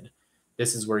acid,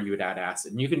 this is where you would add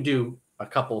acid. And you can do a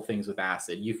couple of things with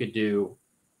acid. You could do,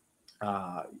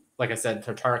 like I said,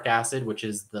 tartaric acid, which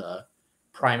is the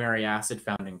primary acid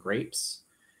found in grapes.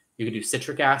 You could do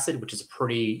citric acid, which is a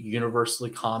pretty universally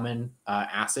common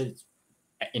acid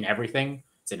in everything.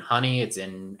 It's in honey, it's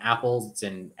in apples, it's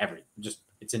in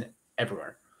it's in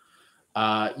everywhere.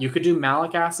 You could do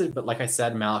malic acid, but like I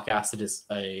said, malic acid is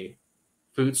a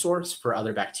food source for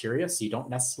other bacteria, so you don't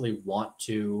necessarily want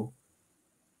to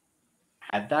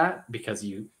add that because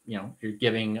you're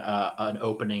giving an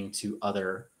opening to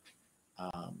other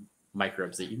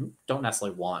microbes that you don't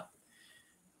necessarily want.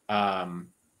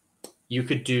 You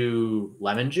could do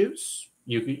lemon juice.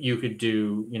 You could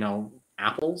do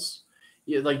apples.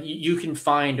 You can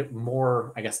find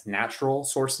more, I guess, natural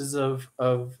sources of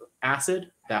acid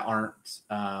that aren't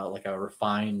like a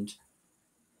refined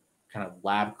kind of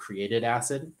lab created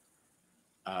acid.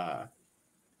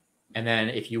 And then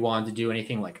if you wanted to do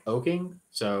anything like oaking,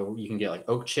 so you can get like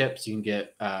oak chips, you can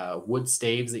get wood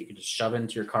staves that you can just shove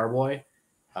into your carboy,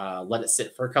 let it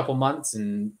sit for a couple months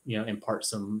and impart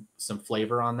some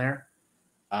flavor on there.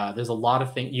 There's a lot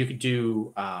of things you could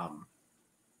do.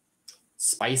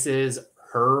 Spices,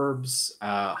 herbs,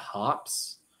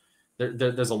 hops.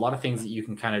 There's a lot of things that you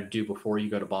can kind of do before you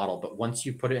go to bottle, but once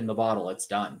you put it in the bottle, it's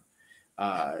done.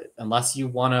 Unless you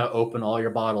want to open all your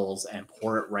bottles and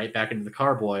pour it right back into the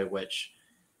carboy, which,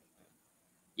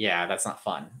 yeah, that's not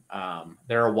fun.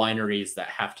 There are wineries that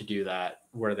have to do that,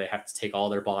 where they have to take all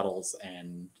their bottles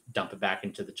and dump it back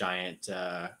into the giant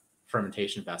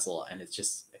fermentation vessel, and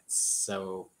it's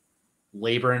so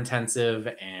labor intensive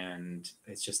and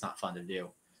it's just not fun to do.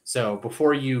 So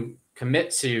before you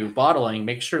commit to bottling,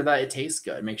 make sure that it tastes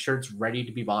good. Make sure it's ready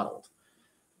to be bottled.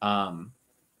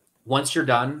 Once you're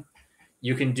done,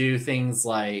 you can do things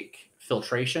like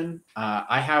filtration.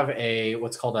 I have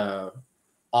what's called a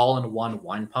all-in-one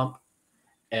wine pump,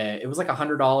 It was like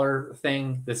 $100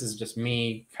 thing. This is just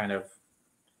me kind of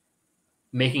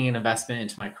making an investment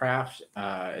into my craft.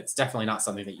 It's definitely not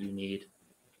something that you need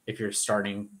if you're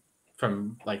starting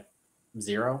from like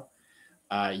zero.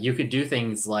 You could do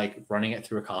things like running it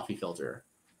through a coffee filter.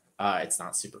 It's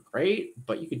not super great,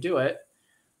 but you could do it.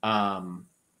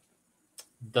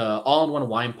 The all-in-one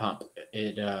wine pump,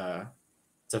 it's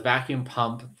a vacuum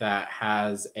pump that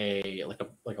has a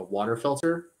water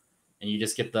filter, and you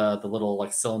just get the little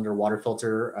like cylinder water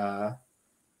filter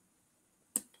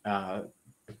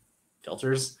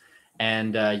filters,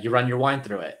 and you run your wine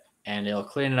through it, and it'll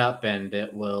clean it up, and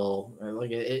it will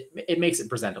it makes it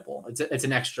presentable. It's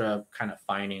an extra kind of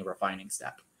refining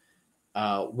step.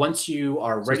 Once you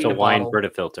are So ready it's a to wine bottle,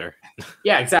 Brita filter.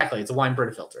 yeah, exactly, it's a wine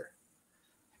Brita filter.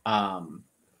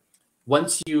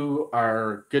 Once you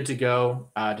are good to go,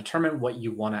 determine what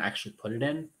you want to actually put it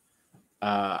in.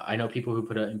 I know people who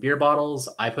put it in beer bottles.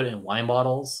 I put it in wine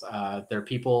bottles. There are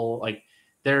people like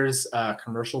there's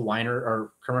commercial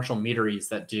commercial meaderies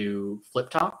that do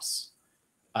flip tops.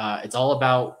 It's all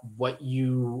about what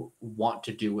you want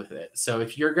to do with it. So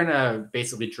if you're gonna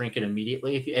basically drink it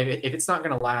immediately, if it's not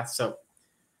gonna last, so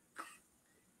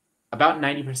about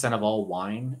 90% of all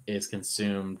wine is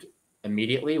consumed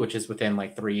immediately, which is within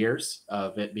like 3 years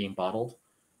of it being bottled.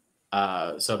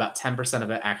 So about 10% of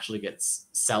it actually gets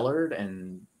cellared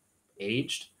and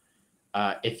aged.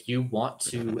 If you want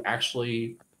to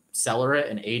actually cellar it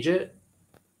and age it,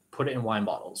 put it in wine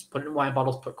bottles. Put it in wine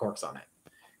bottles, put corks on it,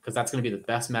 because that's going to be the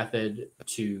best method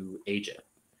to age it.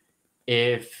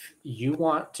 If you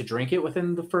want to drink it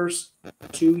within the first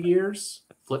 2 years,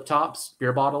 flip tops,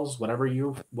 beer bottles, whatever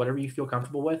you feel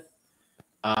comfortable with.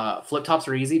 Flip tops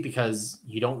are easy because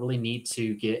you don't really need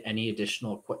to get any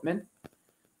additional equipment.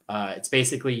 It's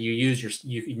basically you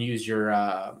can use your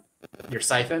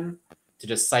siphon to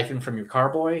just siphon from your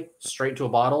carboy straight into a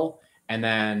bottle, and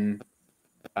then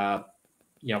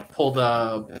pull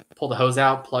the hose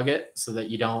out, plug it so that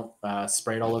you don't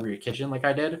spray it all over your kitchen like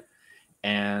I did,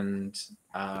 and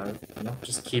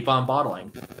just keep on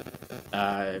bottling.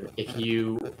 If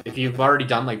you've already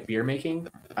done like beer making,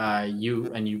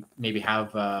 you maybe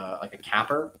have like a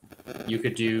capper, you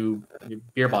could do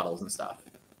beer bottles and stuff.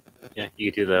 Yeah,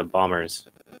 you could do the bombers.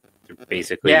 They're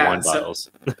basically Yeah, wine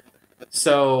bottles.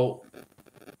 So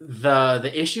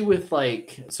the issue with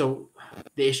the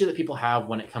issue that people have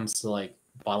when it comes to like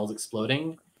bottles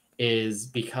exploding is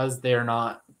because they're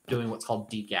not doing what's called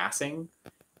degassing.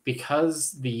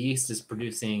 Because the yeast is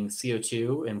producing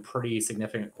CO2 in pretty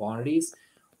significant quantities,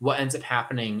 what ends up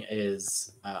happening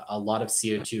is a lot of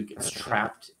CO2 gets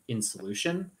trapped in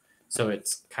solution. So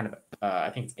it's kind of, I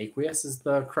think it's aqueous is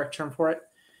the correct term for it.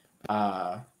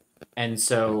 And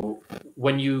so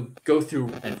when you go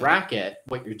through and rack it,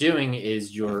 what you're doing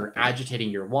is you're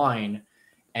agitating your wine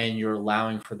and you're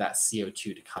allowing for that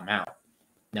CO2 to come out.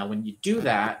 Now, when you do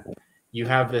that, you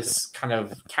have this kind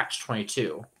of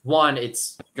catch-22. One,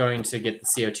 it's going to get the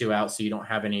CO2 out so you don't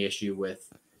have any issue with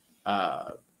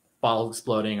bottles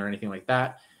exploding or anything like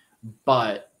that.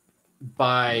 But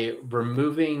by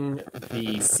removing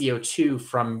the CO2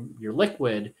 from your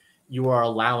liquid, you are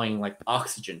allowing like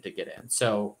oxygen to get in.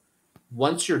 So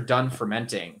once you're done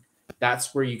fermenting,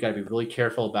 that's where you got to be really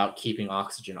careful about keeping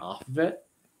oxygen off of it.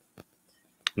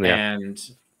 Yeah.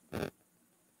 And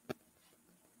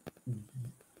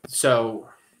so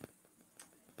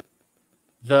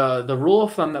the rule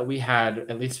of thumb that we had,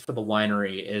 at least for the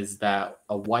winery, is that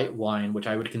a white wine, which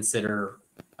I would consider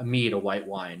a mead, a white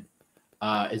wine,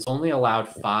 is only allowed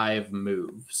 5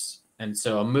 moves. And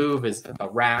so a move is a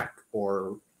rack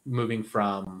or moving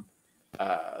from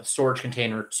storage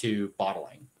container to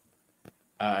bottling.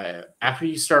 After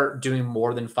you start doing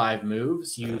more than 5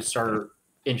 moves, you start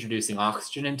introducing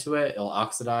oxygen into it. It'll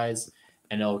oxidize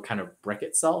and it'll kind of brick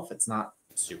itself. It's not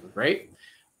super great.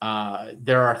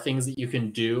 There are things that you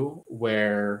can do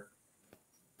where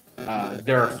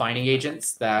there are fining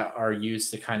agents that are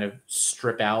used to kind of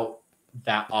strip out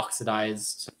that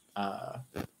oxidized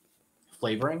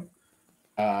flavoring.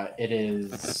 It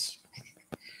is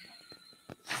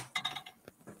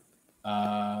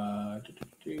I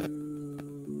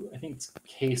think it's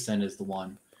casein is the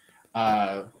one,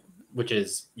 which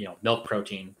is milk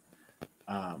protein.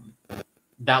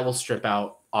 That will strip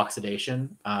out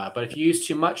oxidation, but if you use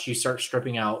too much, you start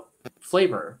stripping out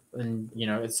flavor, and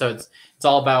so it's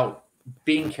all about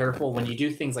being careful when you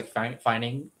do things like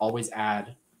fining. Always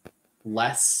add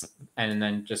less, and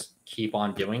then just keep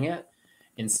on doing it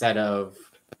instead of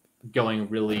going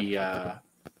really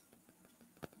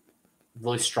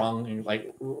strong,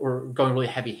 or going really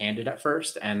heavy-handed at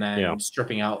first, and then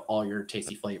stripping out all your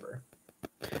tasty flavor.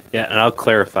 Yeah, and I'll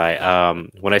clarify.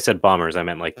 When I said bombers, I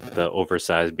meant like the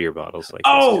oversized beer bottles like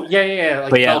this. Oh, yeah, yeah, yeah,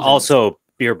 But like yeah, Belgians. also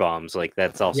beer bombs, like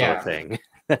that's also a Yeah. thing.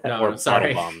 No, Or no, bottle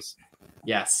sorry. bombs.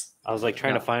 Yes. I was like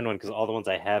trying to No. find one because all the ones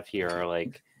I have here are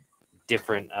like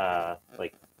different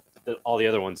like all the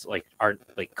other ones like aren't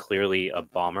like clearly a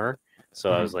bomber.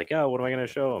 So I was Mhm. like, oh, what am I gonna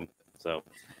show them? So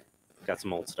got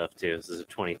some old stuff too. This is a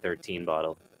 2013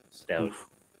 bottle stout. Oof.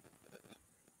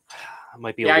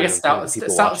 Might be Yeah, I older guess than some of the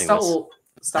people watching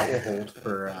this. stout will hold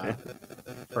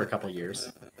for a couple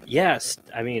years. Yes,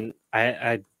 I mean,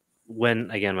 I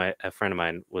when again, a friend of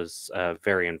mine was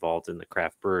very involved in the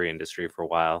craft brewery industry for a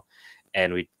while,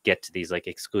 and we'd get to these like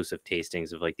exclusive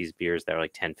tastings of like these beers that are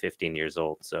like 10, 15 years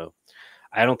old. So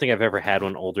I don't think I've ever had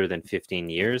one older than 15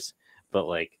 years, but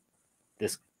like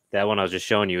this, that one I was just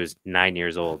showing you is 9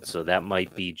 years old. So that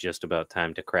might be just about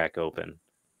time to crack open.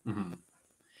 Mhm.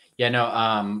 Yeah,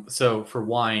 no. So for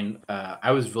wine,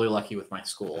 I was really lucky with my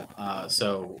school.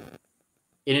 So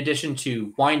in addition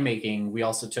to winemaking, we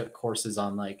also took courses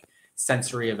on like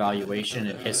sensory evaluation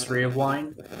and history of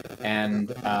wine. And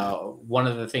one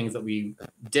of the things that we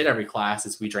did every class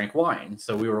is we drank wine.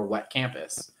 So we were a wet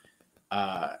campus,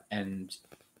 and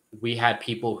we had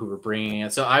people who were bringing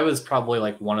it. So I was probably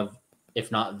like one of,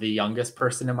 if not the youngest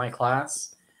person in my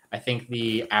class. I think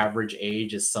the average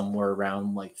age is somewhere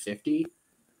around like 50.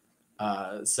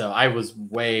 So I was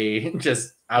way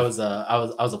just I was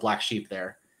a black sheep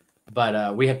there,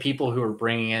 but we had people who were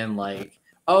bringing in like,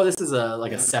 oh, this is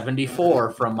a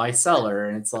 74 from my cellar,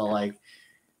 and it's all like,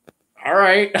 all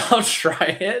right, I'll try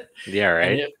it, Yeah,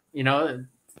 and right. it,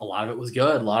 a lot of it was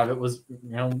good, a lot of it was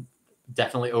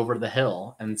definitely over the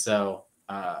hill, and so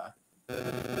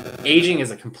aging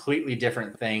is a completely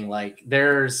different thing. Like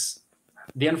there's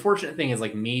the unfortunate thing is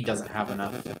like mead doesn't have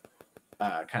enough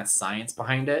kind of science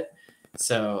behind it.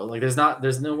 So like there's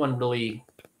no one really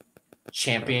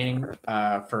championing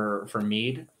for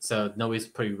mead. So nobody's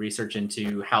putting research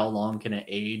into how long can it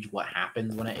age, what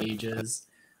happens when it ages,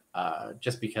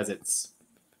 just because it's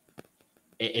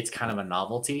kind of a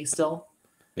novelty still.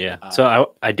 Yeah. So Uh,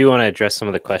 I do want to address some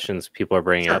of the questions people are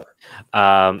bringing up.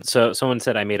 sure. So someone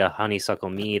said I made a honeysuckle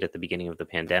mead at the beginning of the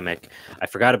pandemic. I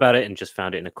forgot about it and just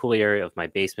found it in a cool area of my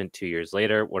basement 2 years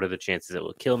later. What are the chances it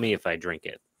will kill me if I drink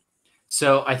it?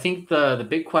 So I think the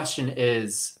big question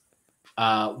is,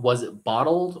 was it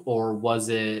bottled or was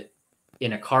it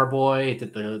in a carboy?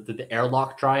 Did the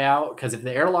airlock dry out? Because if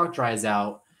the airlock dries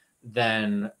out,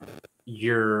 then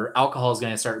your alcohol is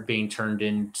going to start being turned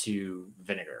into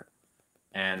vinegar,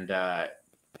 and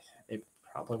it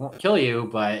probably won't kill you,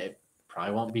 but it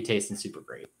probably won't be tasting super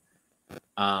great.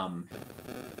 Um,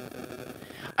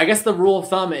 I guess the rule of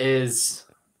thumb is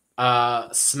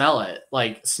smell it.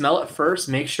 Like smell it first.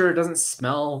 Make sure it doesn't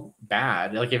smell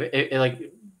bad. Like if it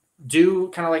like do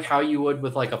kind of like how you would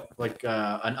with like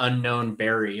an unknown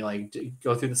berry. Like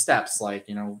go through the steps. Like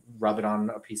rub it on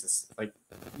a piece of like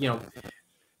you know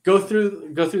go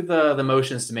through the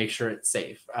motions to make sure it's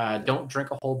safe. Don't drink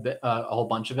a whole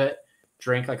bunch of it.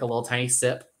 Drink like a little tiny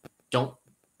sip. Don't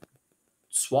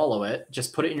swallow it.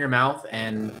 Just put it in your mouth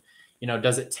and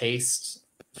does it taste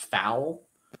foul?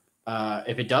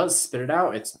 If it does, spit it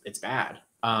out. It's bad.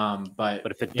 But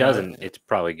But if it doesn't, it's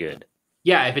probably good.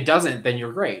 yeah, if it doesn't, then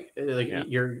you're great. Like Yeah.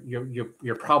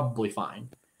 you're probably fine.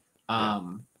 Yeah.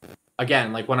 Um,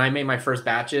 Again, like when I made my first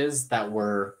batches that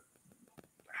were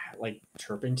like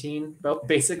turpentine,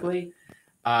 basically,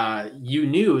 you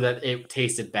knew that it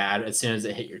tasted bad as soon as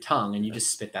it hit your tongue, and you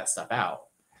just spit that stuff out.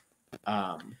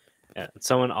 Um, Yeah.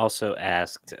 Someone also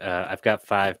asked, I've got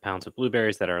 5 pounds of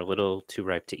blueberries that are a little too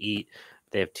ripe to eat.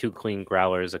 They have 2 clean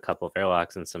growlers, a couple of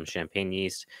airlocks, and some champagne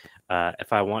yeast.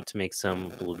 If I want to make some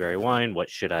blueberry wine, what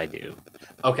should I do?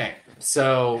 okay,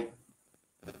 so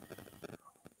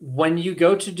when you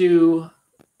go to do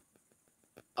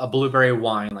a blueberry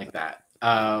wine like that,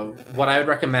 what I would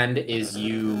recommend is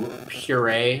you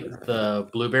puree the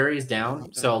blueberries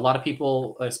down. So a lot of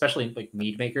people, especially like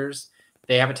mead makers,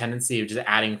 they have a tendency of just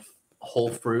adding whole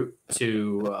fruit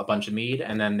to a bunch of mead,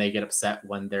 and then they get upset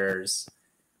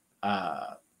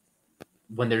uh,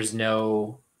 when there's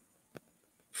no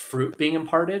fruit being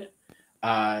imparted.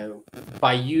 Uh,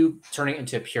 by you turning it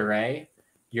into a puree,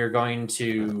 you're going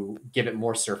to give it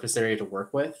more surface area to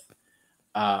work with.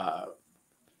 Uh,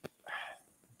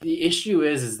 the issue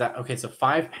is that okay, so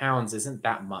 5 pounds isn't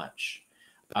that much.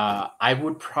 I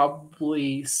would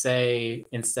probably say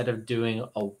instead of doing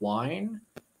a wine,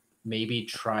 maybe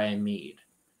try a mead,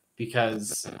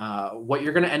 because what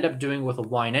you're going to end up doing with a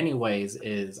wine anyways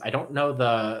is I don't know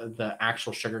the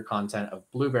actual sugar content of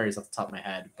blueberries off the top of my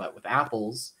head, but with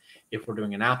apples, if we're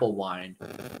doing an apple wine,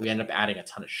 we end up adding a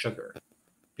ton of sugar.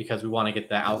 because we want to get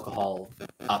the alcohol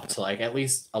up to like at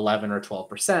least 11 or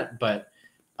 12%. But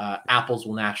apples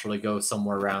will naturally go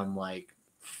somewhere around like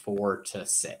 4 to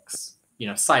 6. You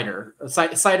know, cider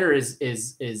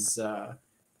is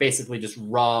basically just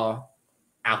raw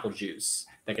apple juice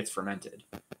that gets fermented.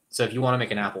 So if you want to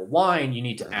make an apple wine, you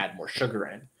need to add more sugar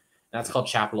in. That's called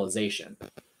chaptalization.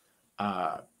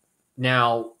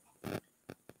 Now,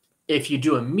 if you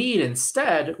do a mead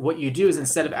instead, what you do is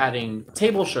instead of adding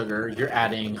table sugar, you're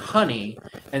adding honey.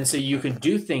 And so you can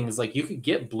do things like you could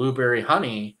get blueberry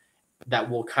honey that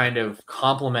will kind of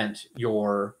complement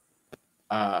your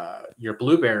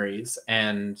blueberries.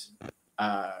 And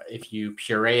if you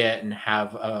puree it and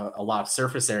have a lot of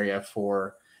surface area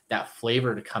for that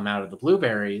flavor to come out of the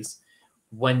blueberries,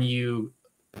 when you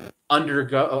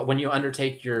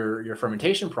undertake your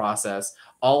fermentation process,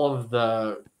 all of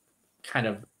the kind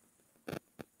of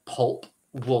pulp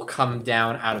will come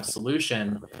down out of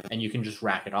solution, and you can just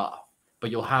rack it off.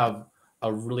 But you'll have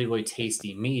a really, really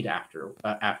tasty mead after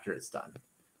it's done.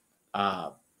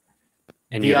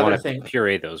 And you want to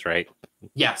puree those, right?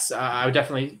 Yes, I would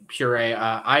definitely puree. So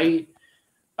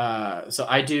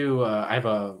I do. I have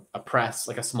a press,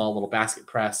 like a small little basket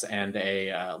press, and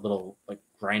a little like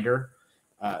grinder.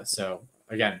 So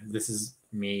again, this is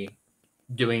me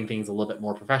doing things a little bit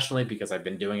more professionally because I've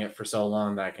been doing it for so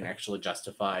long that I can actually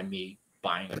justify me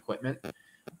buying equipment.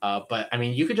 But I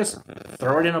mean, you could just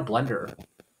throw it in a blender.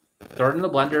 Throw it in the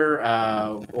blender,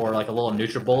 or like a little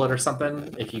NutriBullet or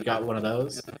something if you got one of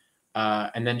those,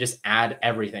 and then just add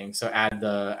everything. So add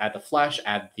the flesh,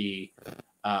 add the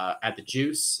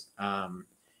juice.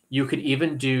 You could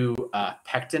even do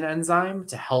pectin enzyme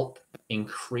to help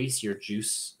increase your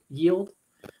juice yield.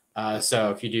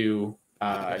 So if you do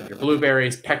your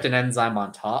blueberries, pectin enzyme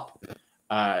on top.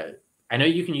 I know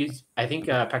you can use. I think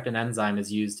pectin enzyme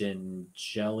is used in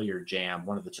jelly or jam,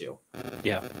 one of the two.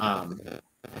 Yeah.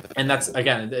 And that's,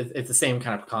 again, it's the same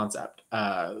kind of concept.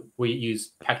 We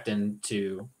use pectin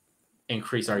to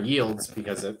increase our yields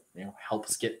because it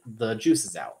helps get the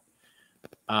juices out.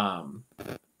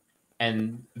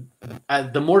 And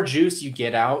the more juice you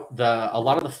get out, a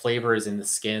lot of the flavor is in the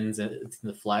skins, it's in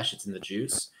the flesh, it's in the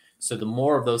juice. So the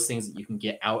more of those things that you can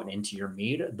get out and into your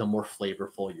mead, the more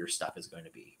flavorful your stuff is going to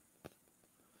be.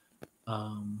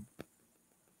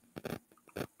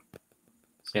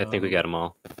 Yeah, I think we got them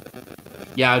all.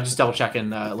 Yeah, just double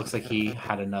checking. It looks like he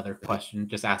had another question,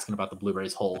 just asking about the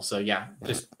blueberries whole. So yeah,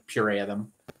 just puree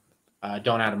them.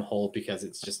 Don't add them whole because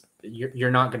it's just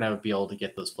you're not going to be able to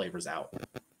get those flavors out.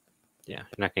 Yeah, you're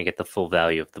not going to get the full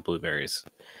value of the blueberries.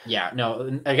 Yeah,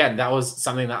 no. Again, that was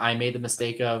something that I made the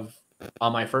mistake of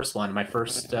on my first one. My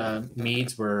first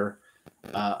meads were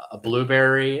a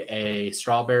blueberry, a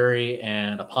strawberry,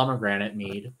 and a pomegranate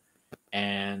mead,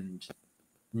 and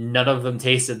none of them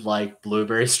tasted like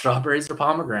blueberries, strawberries, or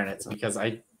pomegranates because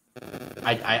I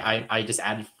just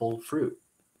added full fruit.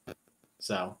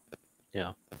 So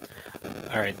yeah.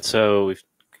 All right. So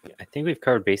I think we've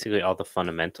covered basically all the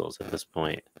fundamentals at this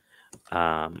point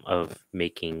of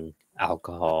making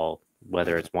alcohol,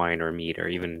 whether it's wine or mead or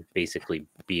even basically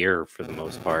beer for the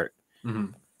most part.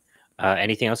 Mm-hmm.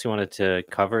 Anything else you wanted to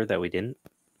cover that we didn't?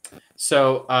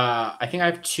 So I think I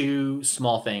have two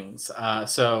small things.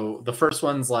 So the first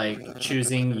one's like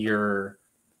choosing your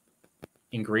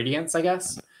ingredients, I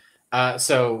guess.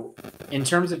 So in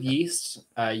terms of yeast,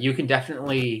 you can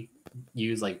definitely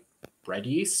use like bread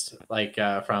yeast, like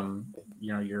from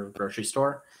your grocery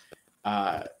store.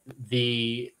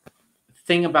 The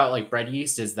thing about like bread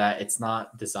yeast is that it's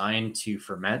not designed to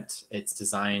ferment; it's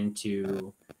designed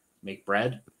to make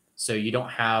bread. So you don't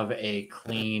have a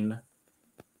clean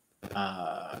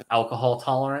alcohol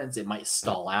tolerance. It might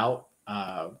stall out.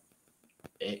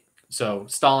 So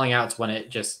stalling out is when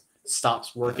it just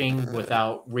stops working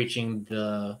without reaching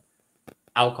the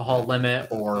alcohol limit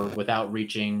or without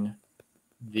without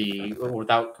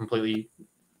completely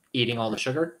eating all the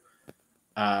sugar.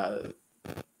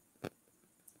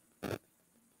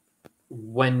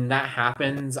 When that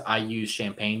happens, I use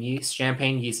champagne yeast.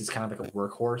 Champagne yeast is kind of like a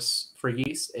workhorse for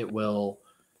yeast. It will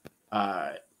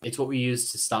it's what we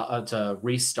use to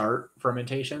restart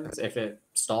fermentations if it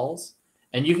stalls,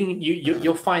 and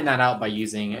you'll find that out by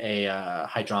using a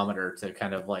hydrometer to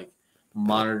kind of like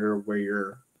monitor where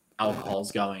your alcohol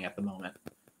is going at the moment.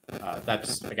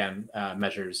 That's again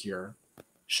measures your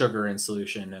sugar in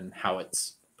solution and how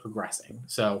it's progressing.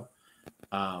 So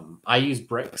I use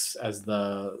Brix as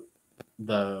the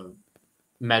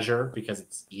measure because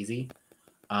it's easy.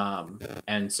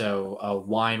 And so a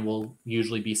wine will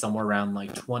usually be somewhere around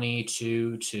like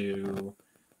 22 to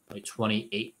like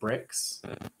 28 Brix.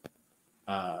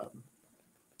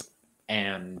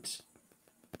 And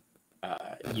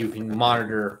you can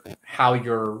monitor how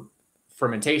your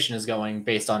fermentation is going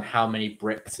based on how many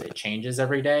bricks it changes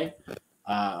every day.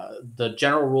 The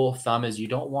general rule of thumb is you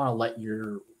don't want to let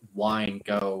your wine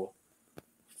go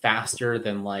faster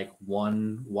than like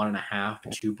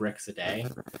 1.5, 2 bricks a day,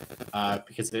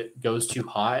 because if it goes too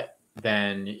hot,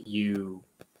 then you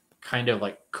kind of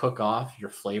like cook off your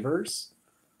flavors.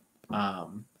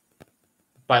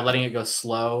 By letting it go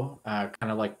slow, kind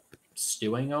of like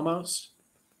stewing almost,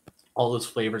 all those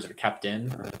flavors are kept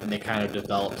in, and they kind of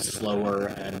develop slower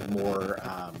and more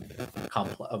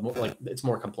complex. Like it's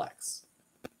more complex.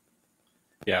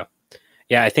 Yeah.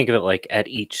 Yeah, I think of it like at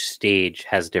each stage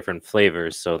has different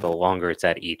flavors. So the longer it's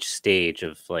at each stage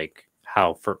of like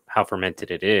how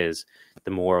fermented it is,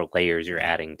 the more layers you're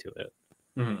adding to it.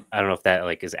 Mm-hmm. I don't know if that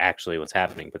like is actually what's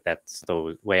happening, but that's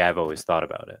the way I've always thought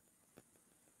about it.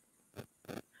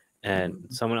 And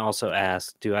someone also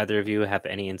asked, do either of you have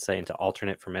any insight into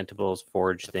alternate fermentables,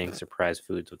 forage things, surprise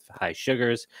foods with high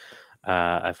sugars?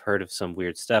 I've heard of some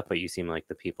weird stuff, but you seem like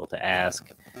the people to ask.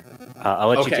 I'll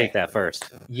let you take that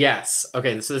first. Yes.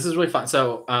 Okay. So this is really fun.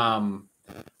 So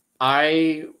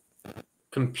I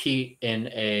compete in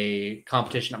a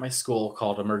competition at my school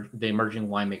called the Emerging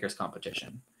Winemakers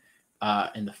Competition.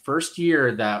 In the first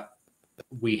year that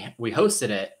we hosted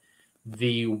it,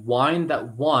 the wine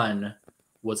that won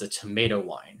was a tomato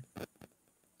wine.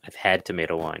 I've had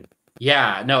tomato wine.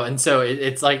 Yeah, no, and so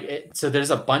it's like so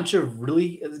there's a bunch of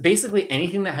really basically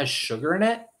anything that has sugar in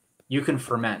it, you can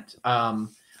ferment. I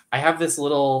have this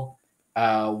little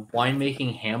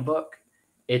winemaking handbook.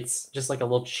 It's just like a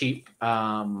little cheap,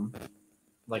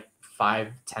 like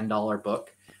 $5-10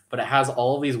 book, but it has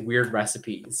all of these weird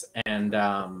recipes. And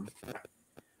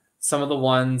some of the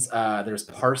ones, there's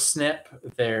parsnip,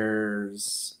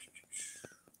 there's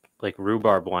like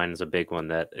rhubarb wine is a big one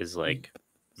that is like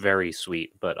very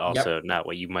sweet, but also not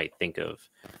what you might think of.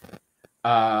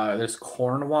 There's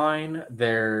corn wine.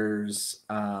 There's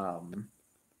corn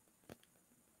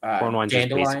wine's just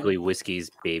basically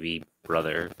whiskey's baby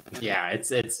brother. Yeah,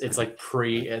 it's like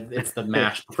it's the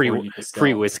mash pre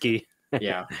whiskey.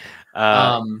 Yeah.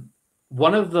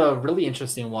 One of the really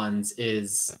interesting ones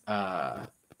is what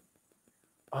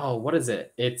is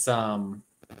it? It's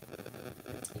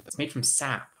made from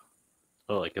sap.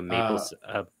 Oh, like a maple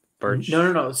birch.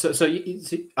 No. So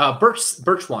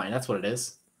birch wine. That's what it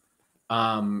is.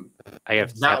 I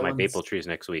have to have my maple trees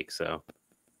next week, so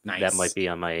nice. That might be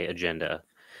on my agenda.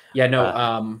 Yeah,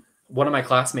 no. One of my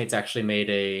classmates actually made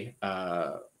a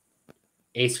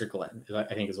Acer Glen,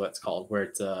 I think is what it's called, where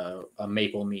it's a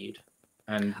maple mead,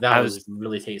 and that was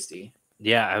really tasty.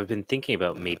 Yeah, I've been thinking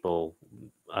about maple,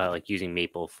 like using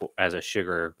maple as a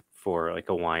sugar for like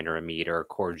a wine or a mead or a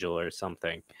cordial or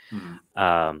something.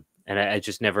 And it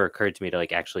just never occurred to me to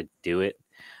like actually do it.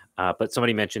 But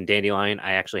somebody mentioned dandelion.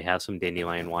 I actually have some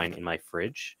dandelion wine in my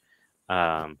fridge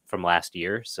from last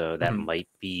year, so that might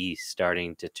be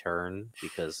starting to turn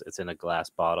because it's in a glass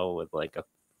bottle with like a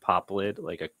pop lid,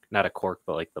 like not a cork,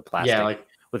 but like the plastic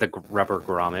with a rubber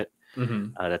grommet.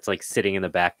 That's like sitting in the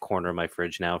back corner of my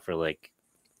fridge now for like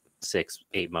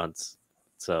 6-8 months.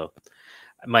 So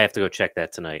I might have to go check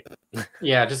that tonight.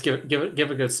 Yeah, just give it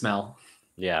a good smell.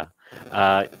 Yeah.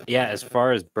 As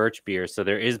far as birch beer, so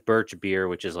there is birch beer,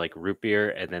 which is like root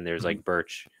beer, and then there's like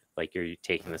birch, like you're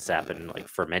taking the sap and like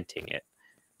fermenting it.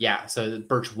 Yeah, so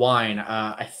birch wine,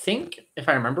 I think if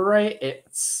I remember right,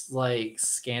 it's like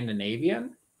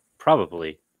Scandinavian.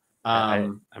 Probably.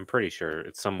 I'm pretty sure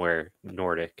it's somewhere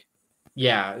Nordic.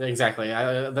 Yeah, exactly.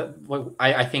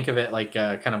 I think of it like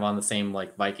kind of on the same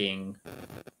like Viking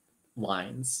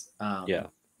lines. Yeah.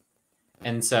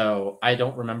 And so I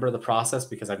don't remember the process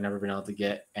because I've never been able to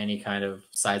get any kind of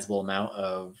sizable amount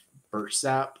of birch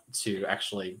sap to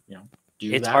actually,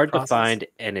 do it's that hard process. to find,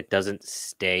 and it doesn't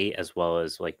stay as well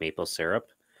as like maple syrup.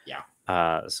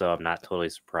 Yeah. So I'm not totally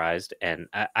surprised. And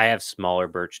I have smaller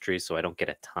birch trees, so I don't get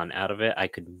a ton out of it. I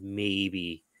could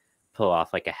maybe pull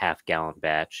off like a half-gallon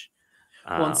batch.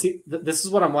 Well, and see, this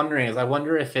is what I'm wondering is I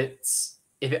wonder if it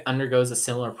undergoes a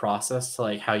similar process to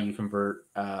like how you convert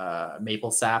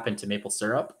maple sap into maple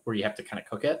syrup, where you have to kind of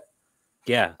cook it.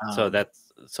 Yeah.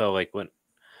 So like when.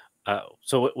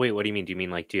 So wait, what do you mean? Do you mean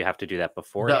like do you have to do that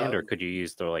beforehand, or could you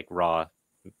use the like raw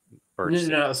birch?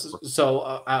 No.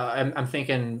 So I'm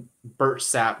thinking birch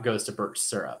sap goes to birch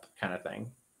syrup kind of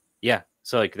thing. Yeah.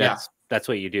 So like that's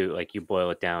what you do. Like you boil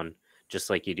it down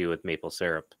just like you do with maple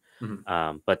syrup.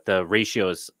 But the ratio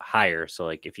is higher. So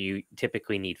like if you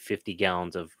typically need 50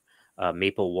 gallons of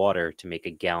maple water to make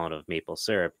a gallon of maple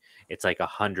syrup, it's like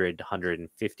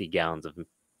 150 gallons of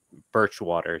birch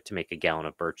water to make a gallon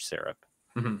of birch syrup.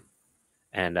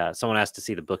 And someone asked to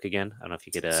see the book again. I don't know if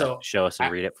you could So show us and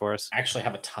I read it for us. actually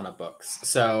have a ton of books.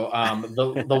 So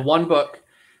the one book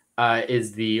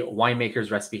is the Winemaker's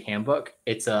Recipe Handbook.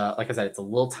 It's like I said, it's a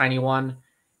little tiny one.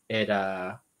 It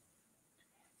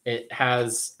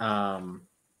has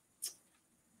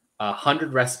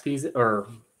 100 recipes or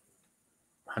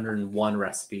 101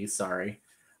 recipes, sorry.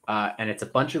 And it's a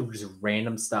bunch of just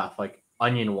random stuff like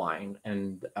onion wine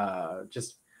and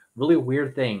just really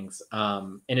weird things.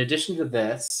 In addition to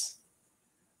this,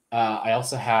 I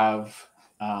also have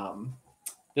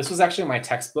this was actually my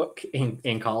textbook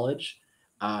in college.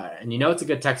 And you know it's a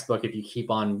good textbook if you keep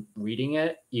on reading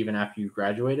it even after you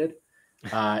graduated.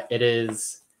 It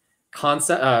is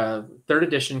third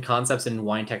edition Concepts in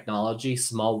Wine Technology,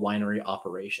 Small Winery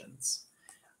Operations.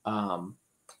 Um,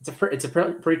 it's a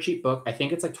pretty cheap book. I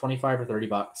think it's like 25 or 30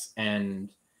 bucks,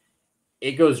 and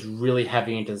it goes really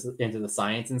heavy into the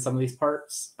science in some of these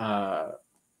parts.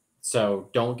 So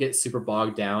don't get super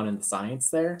bogged down in the science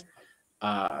there.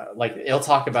 Like it'll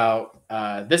talk about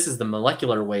this is the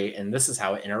molecular weight, and this is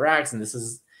how it interacts, and this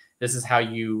is how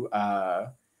you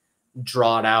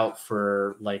draw it out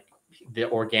for like the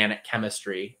organic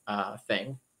chemistry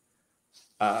thing.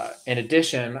 In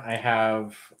addition, I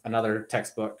have another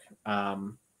textbook,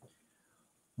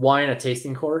 Wine, a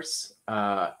Tasting Course,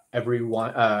 every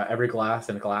glass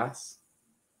in a glass.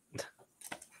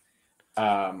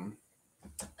 And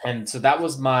so that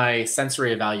was my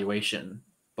sensory evaluation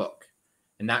book.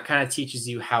 And that kind of teaches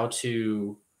you how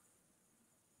to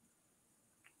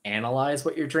analyze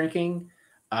what you're drinking.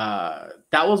 That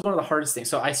was one of the hardest things.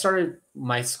 So I started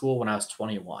my school when I was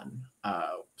 21.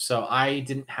 So I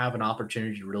didn't have an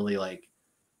opportunity to really like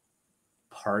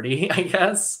party, I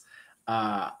guess.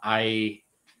 I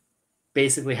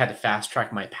basically had to fast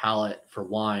track my palate for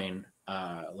wine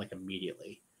like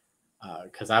immediately.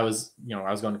 Because I was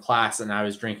going to class and I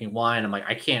was drinking wine. I'm like,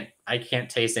 I can't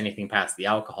taste anything past the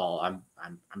alcohol. I'm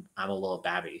a little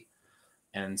babby,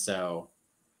 and so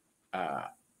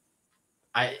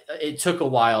it took a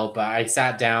while, but I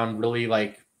sat down, really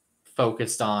like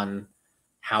focused on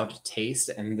how to taste,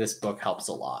 and this book helps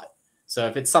a lot. So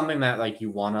if it's something that like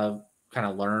you want to kind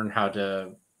of learn how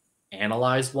to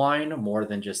analyze wine more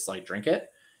than just like drink it,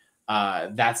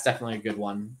 that's definitely a good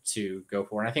one to go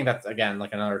for. And I think that's again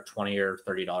like another $20 or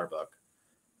 $30 book.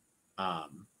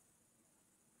 And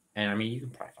I mean, you can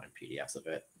probably find PDFs of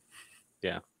it.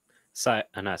 Yeah,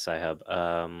 not Sci-Hub.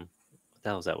 What the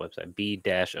hell is that website?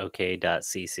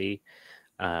 b-ok.cc.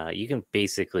 You can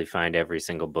basically find every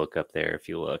single book up there if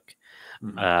you look.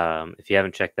 If you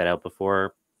haven't checked that out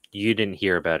before, you didn't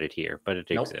hear about it here, but it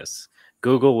Nope. exists.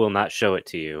 Google will not show it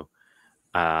to you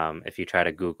if you try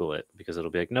to Google it, because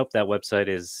it'll be like, nope, that website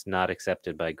is not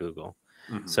accepted by Google.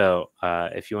 So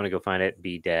if you want to go find it,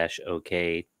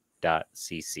 b-ok.cc.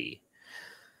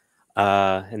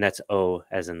 And that's O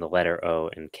as in the letter O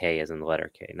and K as in the letter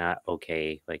K, not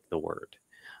okay like the word.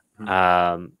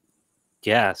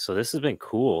 Yeah, so this has been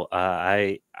cool.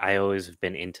 I always have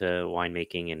been into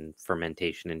winemaking and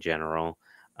fermentation in general.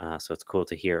 So it's cool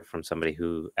to hear it from somebody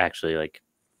who actually like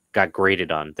got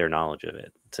graded on their knowledge of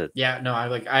it. Yeah, no,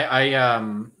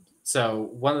 so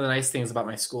one of the nice things about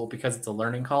my school, because it's a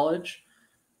learning college,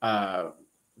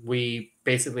 we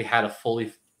basically had a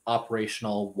fully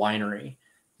operational winery.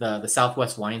 The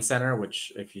Southwest Wine Center,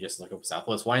 which if you just look up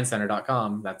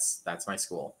southwestwinecenter.com, that's my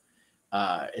school.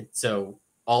 So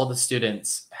all the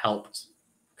students helped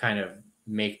kind of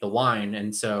make the wine,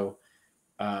 and so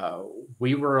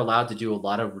we were allowed to do a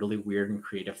lot of really weird and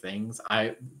creative things.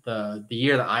 The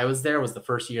year that I was there was the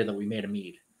first year that we made a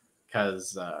mead,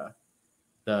 because I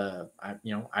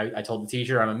told the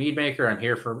teacher I'm a mead maker. I'm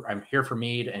here for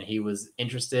mead, and he was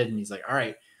interested, and he's like, all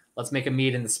right, let's make a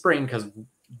mead in the spring because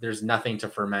there's nothing to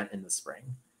ferment in the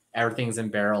spring. Everything's in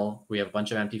barrel. We have a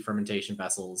bunch of empty fermentation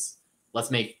vessels. Let's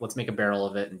make a barrel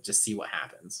of it and just see what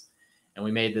happens. And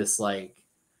we made this like,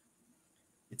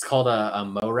 it's called a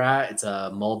Morat. It's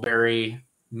a mulberry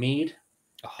mead,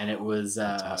 and it was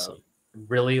awesome.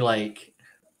 Really like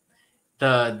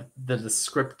the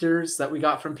descriptors that we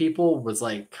got from people was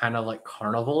like kind of like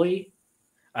carnival-y.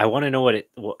 I want to know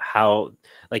how,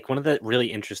 like one of the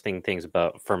really interesting things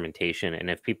about fermentation, and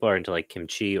if people are into like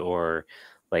kimchi or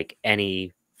like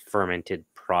any fermented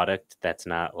product that's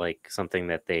not like something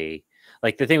that they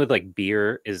like, the thing with like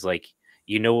beer is like,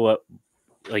 what,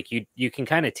 like you can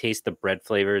kind of taste the bread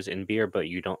flavors in beer, but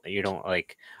you don't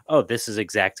like, oh, this is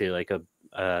exactly like a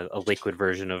liquid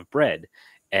version of bread.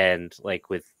 And like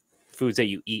with foods that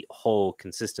you eat whole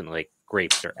consistently, like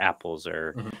grapes or apples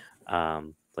or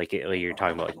like you're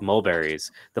talking about like mulberries,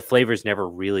 the flavors never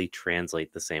really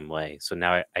translate the same way. So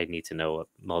now I need to know what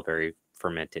mulberry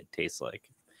fermented taste like?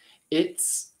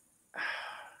 It's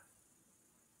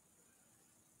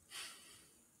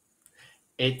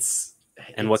it's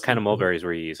And what it's kind of mulberries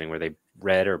were you using? Were they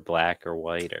red or black or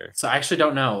white or? so I actually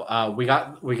don't know. We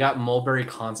got mulberry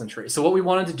concentrate. So what we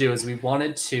wanted to do is we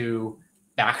wanted to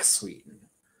back sweeten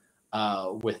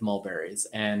with mulberries,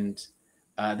 and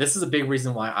this is a big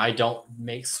reason why I don't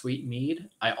make sweet mead.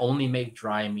 I only make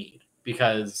dry mead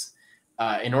because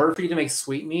in order for you to make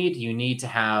sweet mead, you need to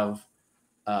have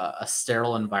a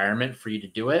sterile environment for you to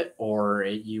do it, or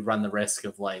you run the risk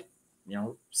of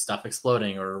stuff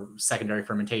exploding or secondary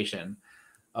fermentation,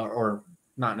 or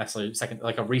not necessarily second,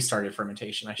 like a restarted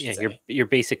fermentation, I should Yeah, say. you're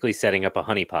basically setting up a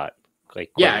honeypot,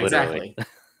 like quite Yeah, literally, exactly.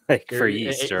 like You're, for it,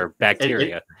 yeast it, or it, it,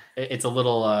 bacteria. it's a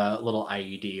little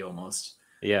IUD almost.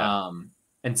 Yeah. Um,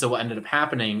 and so what ended up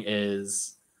happening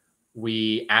is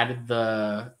we added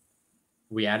the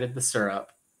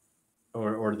syrup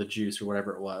or the juice or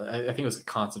whatever it was. I think it was a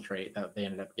concentrate that they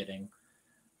ended up getting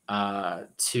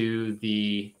to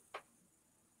the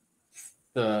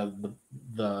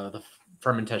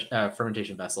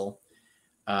fermentation vessel,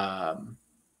 and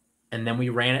then we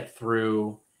ran it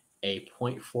through a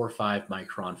 0.45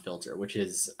 micron filter, which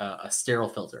is a sterile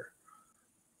filter,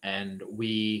 and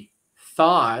we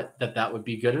thought that that would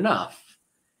be good enough.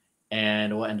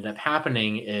 And what ended up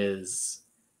happening is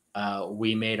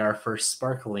we made our first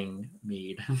sparkling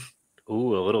mead.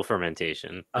 Ooh, a little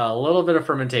fermentation. A little bit of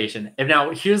fermentation. And now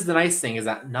here's the nice thing is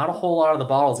that not a whole lot of the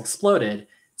bottles exploded.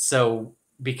 So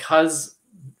because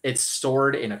it's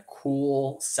stored in a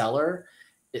cool cellar,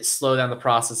 it slowed down the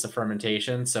process of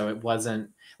fermentation. So it wasn't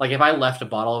like if I left a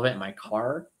bottle of it in my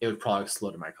car, it would probably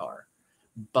explode in my car.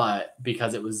 But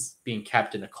because it was being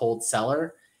kept in a cold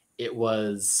cellar, it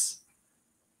was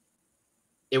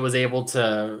able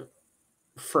to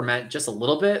ferment just a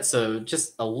little bit. So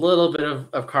just a little bit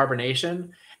of carbonation.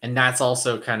 And that's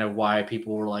also kind of why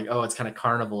people were like, oh, it's kind of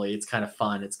carnival-y. It's kind of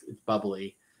fun. It's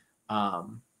bubbly.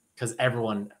 Because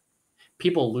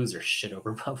people lose their shit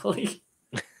over bubbly.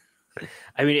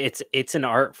 I mean, it's an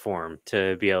art form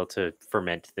to be able to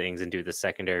ferment things and do the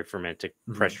secondary ferment to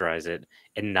Mhm. pressurize it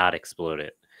and not explode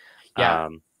it. Yeah.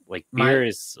 Like My beer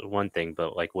is one thing,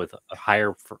 but like with a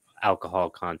higher alcohol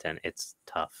content, it's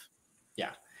tough.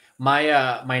 Yeah.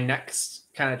 My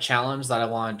next kind of challenge that I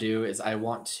want to do is I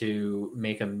want to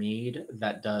make a mead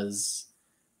that does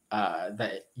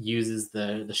that uses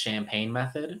the champagne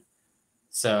method.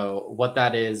 So what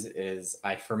that is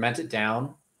I ferment it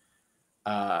down,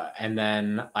 and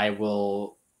then I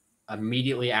will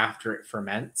immediately after it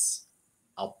ferments,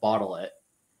 I'll bottle it.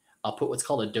 I'll put what's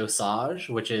called a dosage,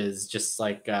 which is just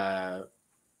like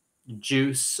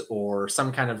juice or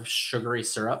some kind of sugary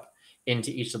syrup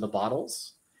into each of the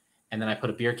bottles, and then I put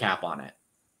a beer cap on it.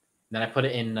 And then I put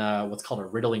it in what's called a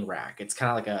riddling rack. It's kind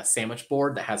of like a sandwich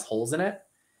board that has holes in it,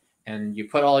 and you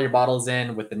put all your bottles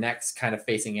in with the necks kind of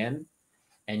facing in,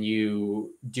 and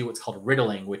you do what's called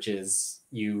riddling, which is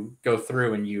you go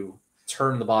through and you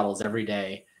turn the bottles every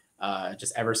day,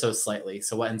 just ever so slightly.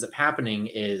 So what ends up happening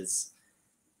is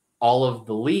all of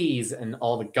the lees and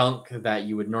all the gunk that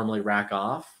you would normally rack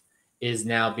off is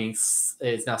now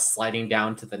sliding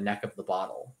down to the neck of the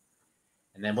bottle.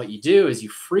 And then what you do is you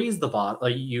freeze the bottle.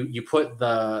 Like you put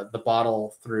the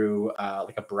bottle through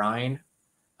like a brine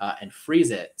and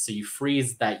freeze it. So you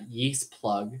freeze that yeast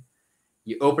plug.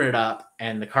 You open it up,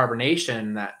 and the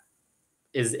carbonation that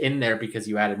is in there because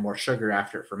you added more sugar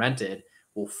after it fermented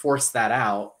will force that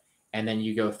out. And then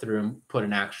you go through and put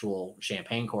an actual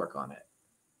champagne cork on it.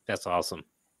 That's awesome.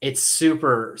 It's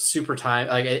super super time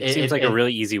like Seems like a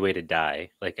really easy way to die.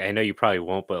 Like I know you probably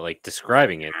won't, but like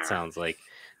describing it sounds like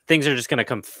things are just gonna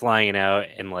come flying out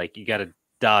and like you gotta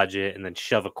dodge it and then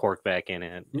shove a cork back in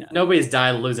it. Yeah. Nobody's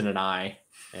died losing an eye.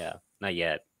 Yeah. Not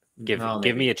yet. No,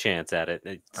 Give me maybe. a chance at it.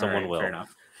 All Someone right, fair will.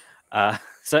 enough.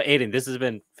 So Aiden, this has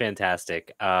been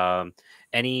fantastic.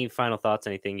 Any final thoughts,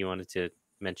 anything you wanted to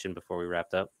mention before we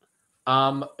wrapped up?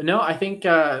 No, I think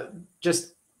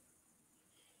just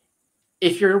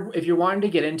if you're wanting to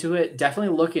get into it,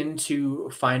 definitely look into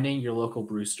finding your local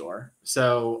brew store.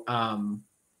 So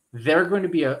they're going to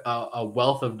be a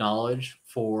wealth of knowledge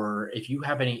for if you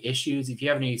have any issues, if you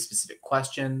have any specific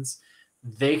questions,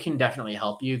 they can definitely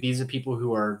help you. These are people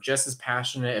who are just as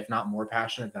passionate, if not more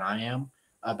passionate than I am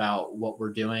about what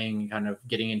we're doing, kind of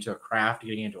getting into a craft,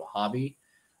 getting into a hobby.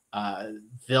 Uh,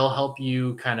 they'll help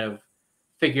you kind of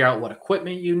figure out what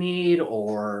equipment you need,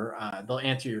 or they'll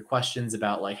answer your questions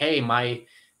about like, hey, my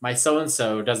so and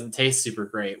so doesn't taste super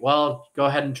great. Well, go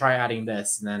ahead and try adding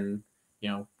this, and then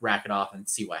rack it off and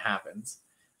see what happens.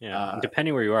 Yeah. Uh, And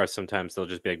depending where you are, sometimes they'll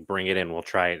just be like, bring it in, we'll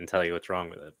try it and tell you what's wrong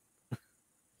with it.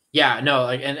 Yeah, no,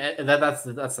 like, and that's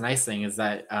the nice thing is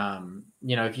that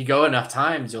if you go enough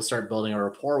times, you'll start building a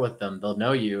rapport with them. They'll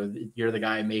know you. You're the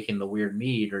guy making the weird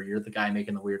mead, or you're the guy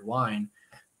making the weird wine,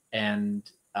 and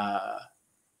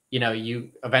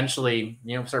you eventually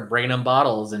start bringing them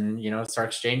bottles and start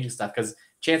exchanging stuff because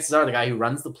chances are the guy who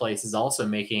runs the place is also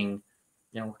making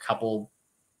a couple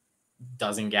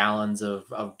dozen gallons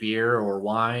of beer or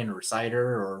wine or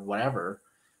cider or whatever,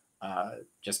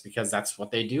 just because that's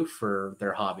what they do for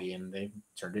their hobby and they've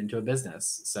turned it into a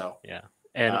business. So Yeah.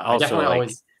 And I also definitely like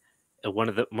always,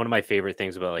 one of my favorite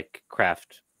things about like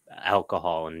craft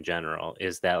alcohol in general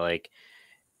is that like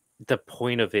the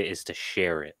point of it is to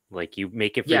share it. Like you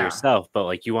make it for yeah. yourself, but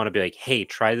like you want to be like, hey,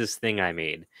 try this thing I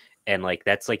made. And like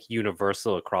that's like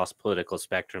universal across political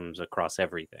spectrums, across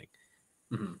everything.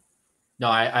 Mhm. No,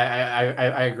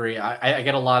 I agree. I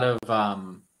get a lot of I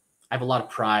have a lot of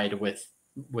pride with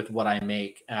what I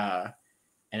make, and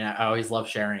I always love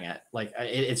sharing it. Like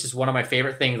it's just one of my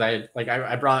favorite things.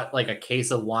 I brought like a case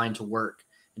of wine to work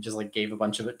and just like gave a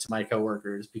bunch of it to my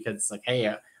coworkers because it's like,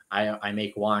 hey, I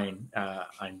make wine.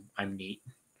 I'm neat.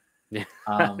 Yeah.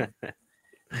 Um,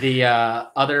 the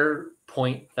other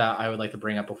point that I would like to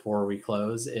bring up before we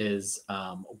close is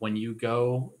when you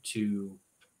go to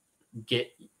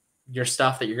get your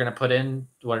stuff that you're going to put in,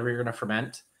 whatever you're going to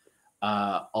ferment,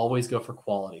 always go for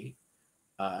quality.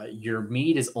 Your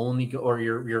mead is only or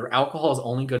your alcohol is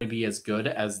only going to be as good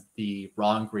as the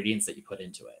raw ingredients that you put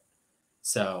into it.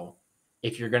 So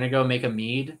if you're going to go make a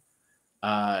mead,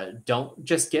 don't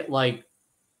just get like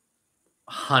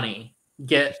honey.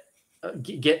 Get a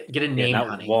Yeah, named not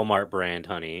honey. Walmart brand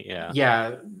honey. Yeah.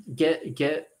 Yeah,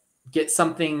 get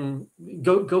something.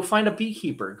 Go find a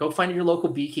beekeeper. Go find your local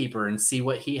beekeeper and see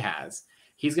what he has.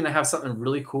 He's gonna have something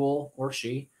really cool, or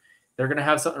she. They're gonna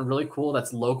have something really cool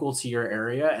that's local to your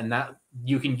area, and that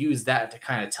you can use that to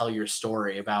kind of tell your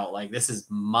story about like this is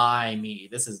my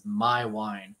mead, this is my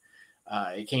wine.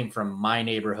 It came from my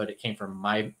neighborhood. It came from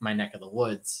my neck of the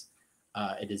woods.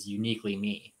 It is uniquely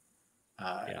me.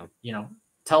 Uh, Yeah. you know,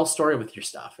 tell a story with your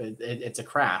stuff. It's a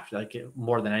craft, like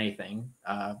more than anything.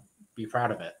 Be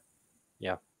proud of it.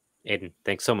 Yeah. Aiden,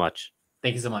 thanks so much.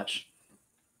 Thank you so much.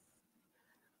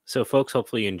 So, folks,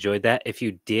 hopefully you enjoyed that. If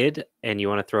you did and you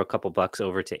want to throw a couple bucks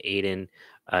over to Aiden,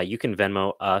 you can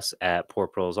Venmo us at Poor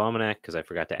Proles Almanac because I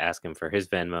forgot to ask him for his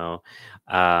Venmo.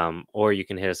 Or you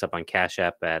can hit us up on Cash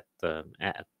App at the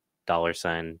at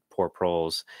 $ Poor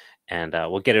Proles, and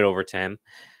we'll get it over to him.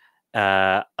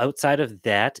 Outside of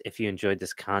that, if you enjoyed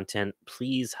this content,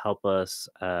 please help us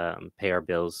pay our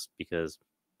bills because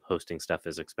hosting stuff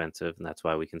is expensive, and that's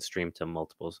why we can stream to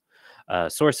multiple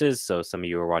sources. So some of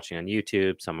you are watching on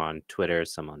YouTube, some on Twitter,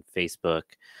 some on Facebook,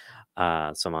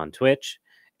 some on Twitch.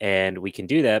 And we can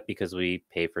do that because we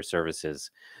pay for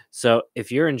services. So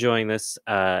if you're enjoying this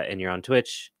and you're on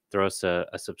Twitch, throw us a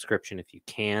subscription if you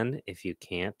can. If you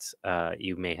can't,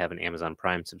 you may have an Amazon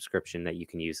Prime subscription that you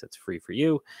can use that's free for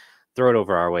you. Throw it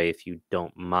over our way if you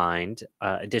don't mind.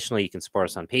 Additionally, you can support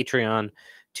us on Patreon.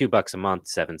 $2 a month,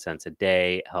 7 cents a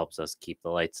day helps us keep the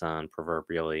lights on.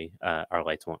 Proverbially, our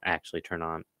lights won't actually turn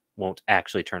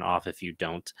off if you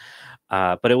don't.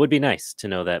 But it would be nice to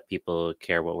know that people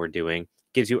care what we're doing.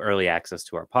 Gives you early access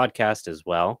to our podcast as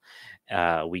well.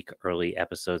 Week early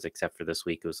episodes, except for this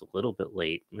week, it was a little bit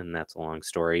late, and that's a long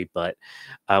story. But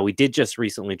we did just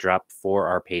recently drop for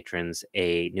our patrons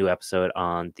a new episode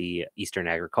on the Eastern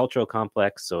Agricultural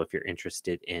Complex. So if you're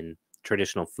interested in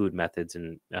traditional food methods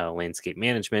and landscape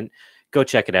management, go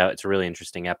check it out. It's a really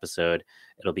interesting episode.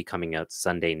 It'll be coming out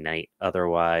Sunday night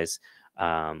otherwise.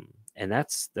 And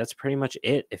that's pretty much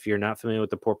it. If you're not familiar with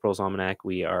the Poor Proles Almanac,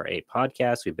 we are a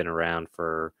podcast. We've been around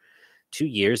for 2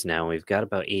 years now. We've got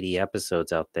about 80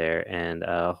 episodes out there and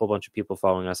a whole bunch of people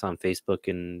following us on Facebook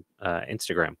and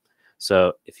Instagram.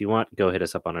 So if you want, go hit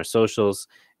us up on our socials.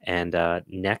 And I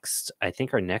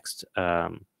think our next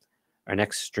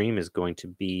stream is going to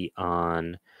be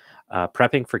on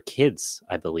prepping for kids,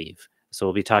 I believe. So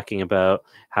we'll be talking about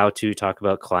how to talk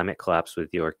about climate collapse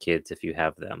with your kids if you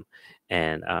have them,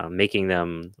 and making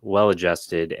them well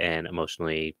adjusted and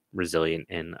emotionally resilient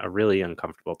in a really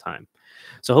uncomfortable time.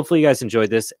 So hopefully you guys enjoyed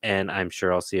this, and I'm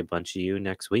sure I'll see a bunch of you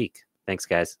next week. Thanks,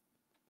 guys.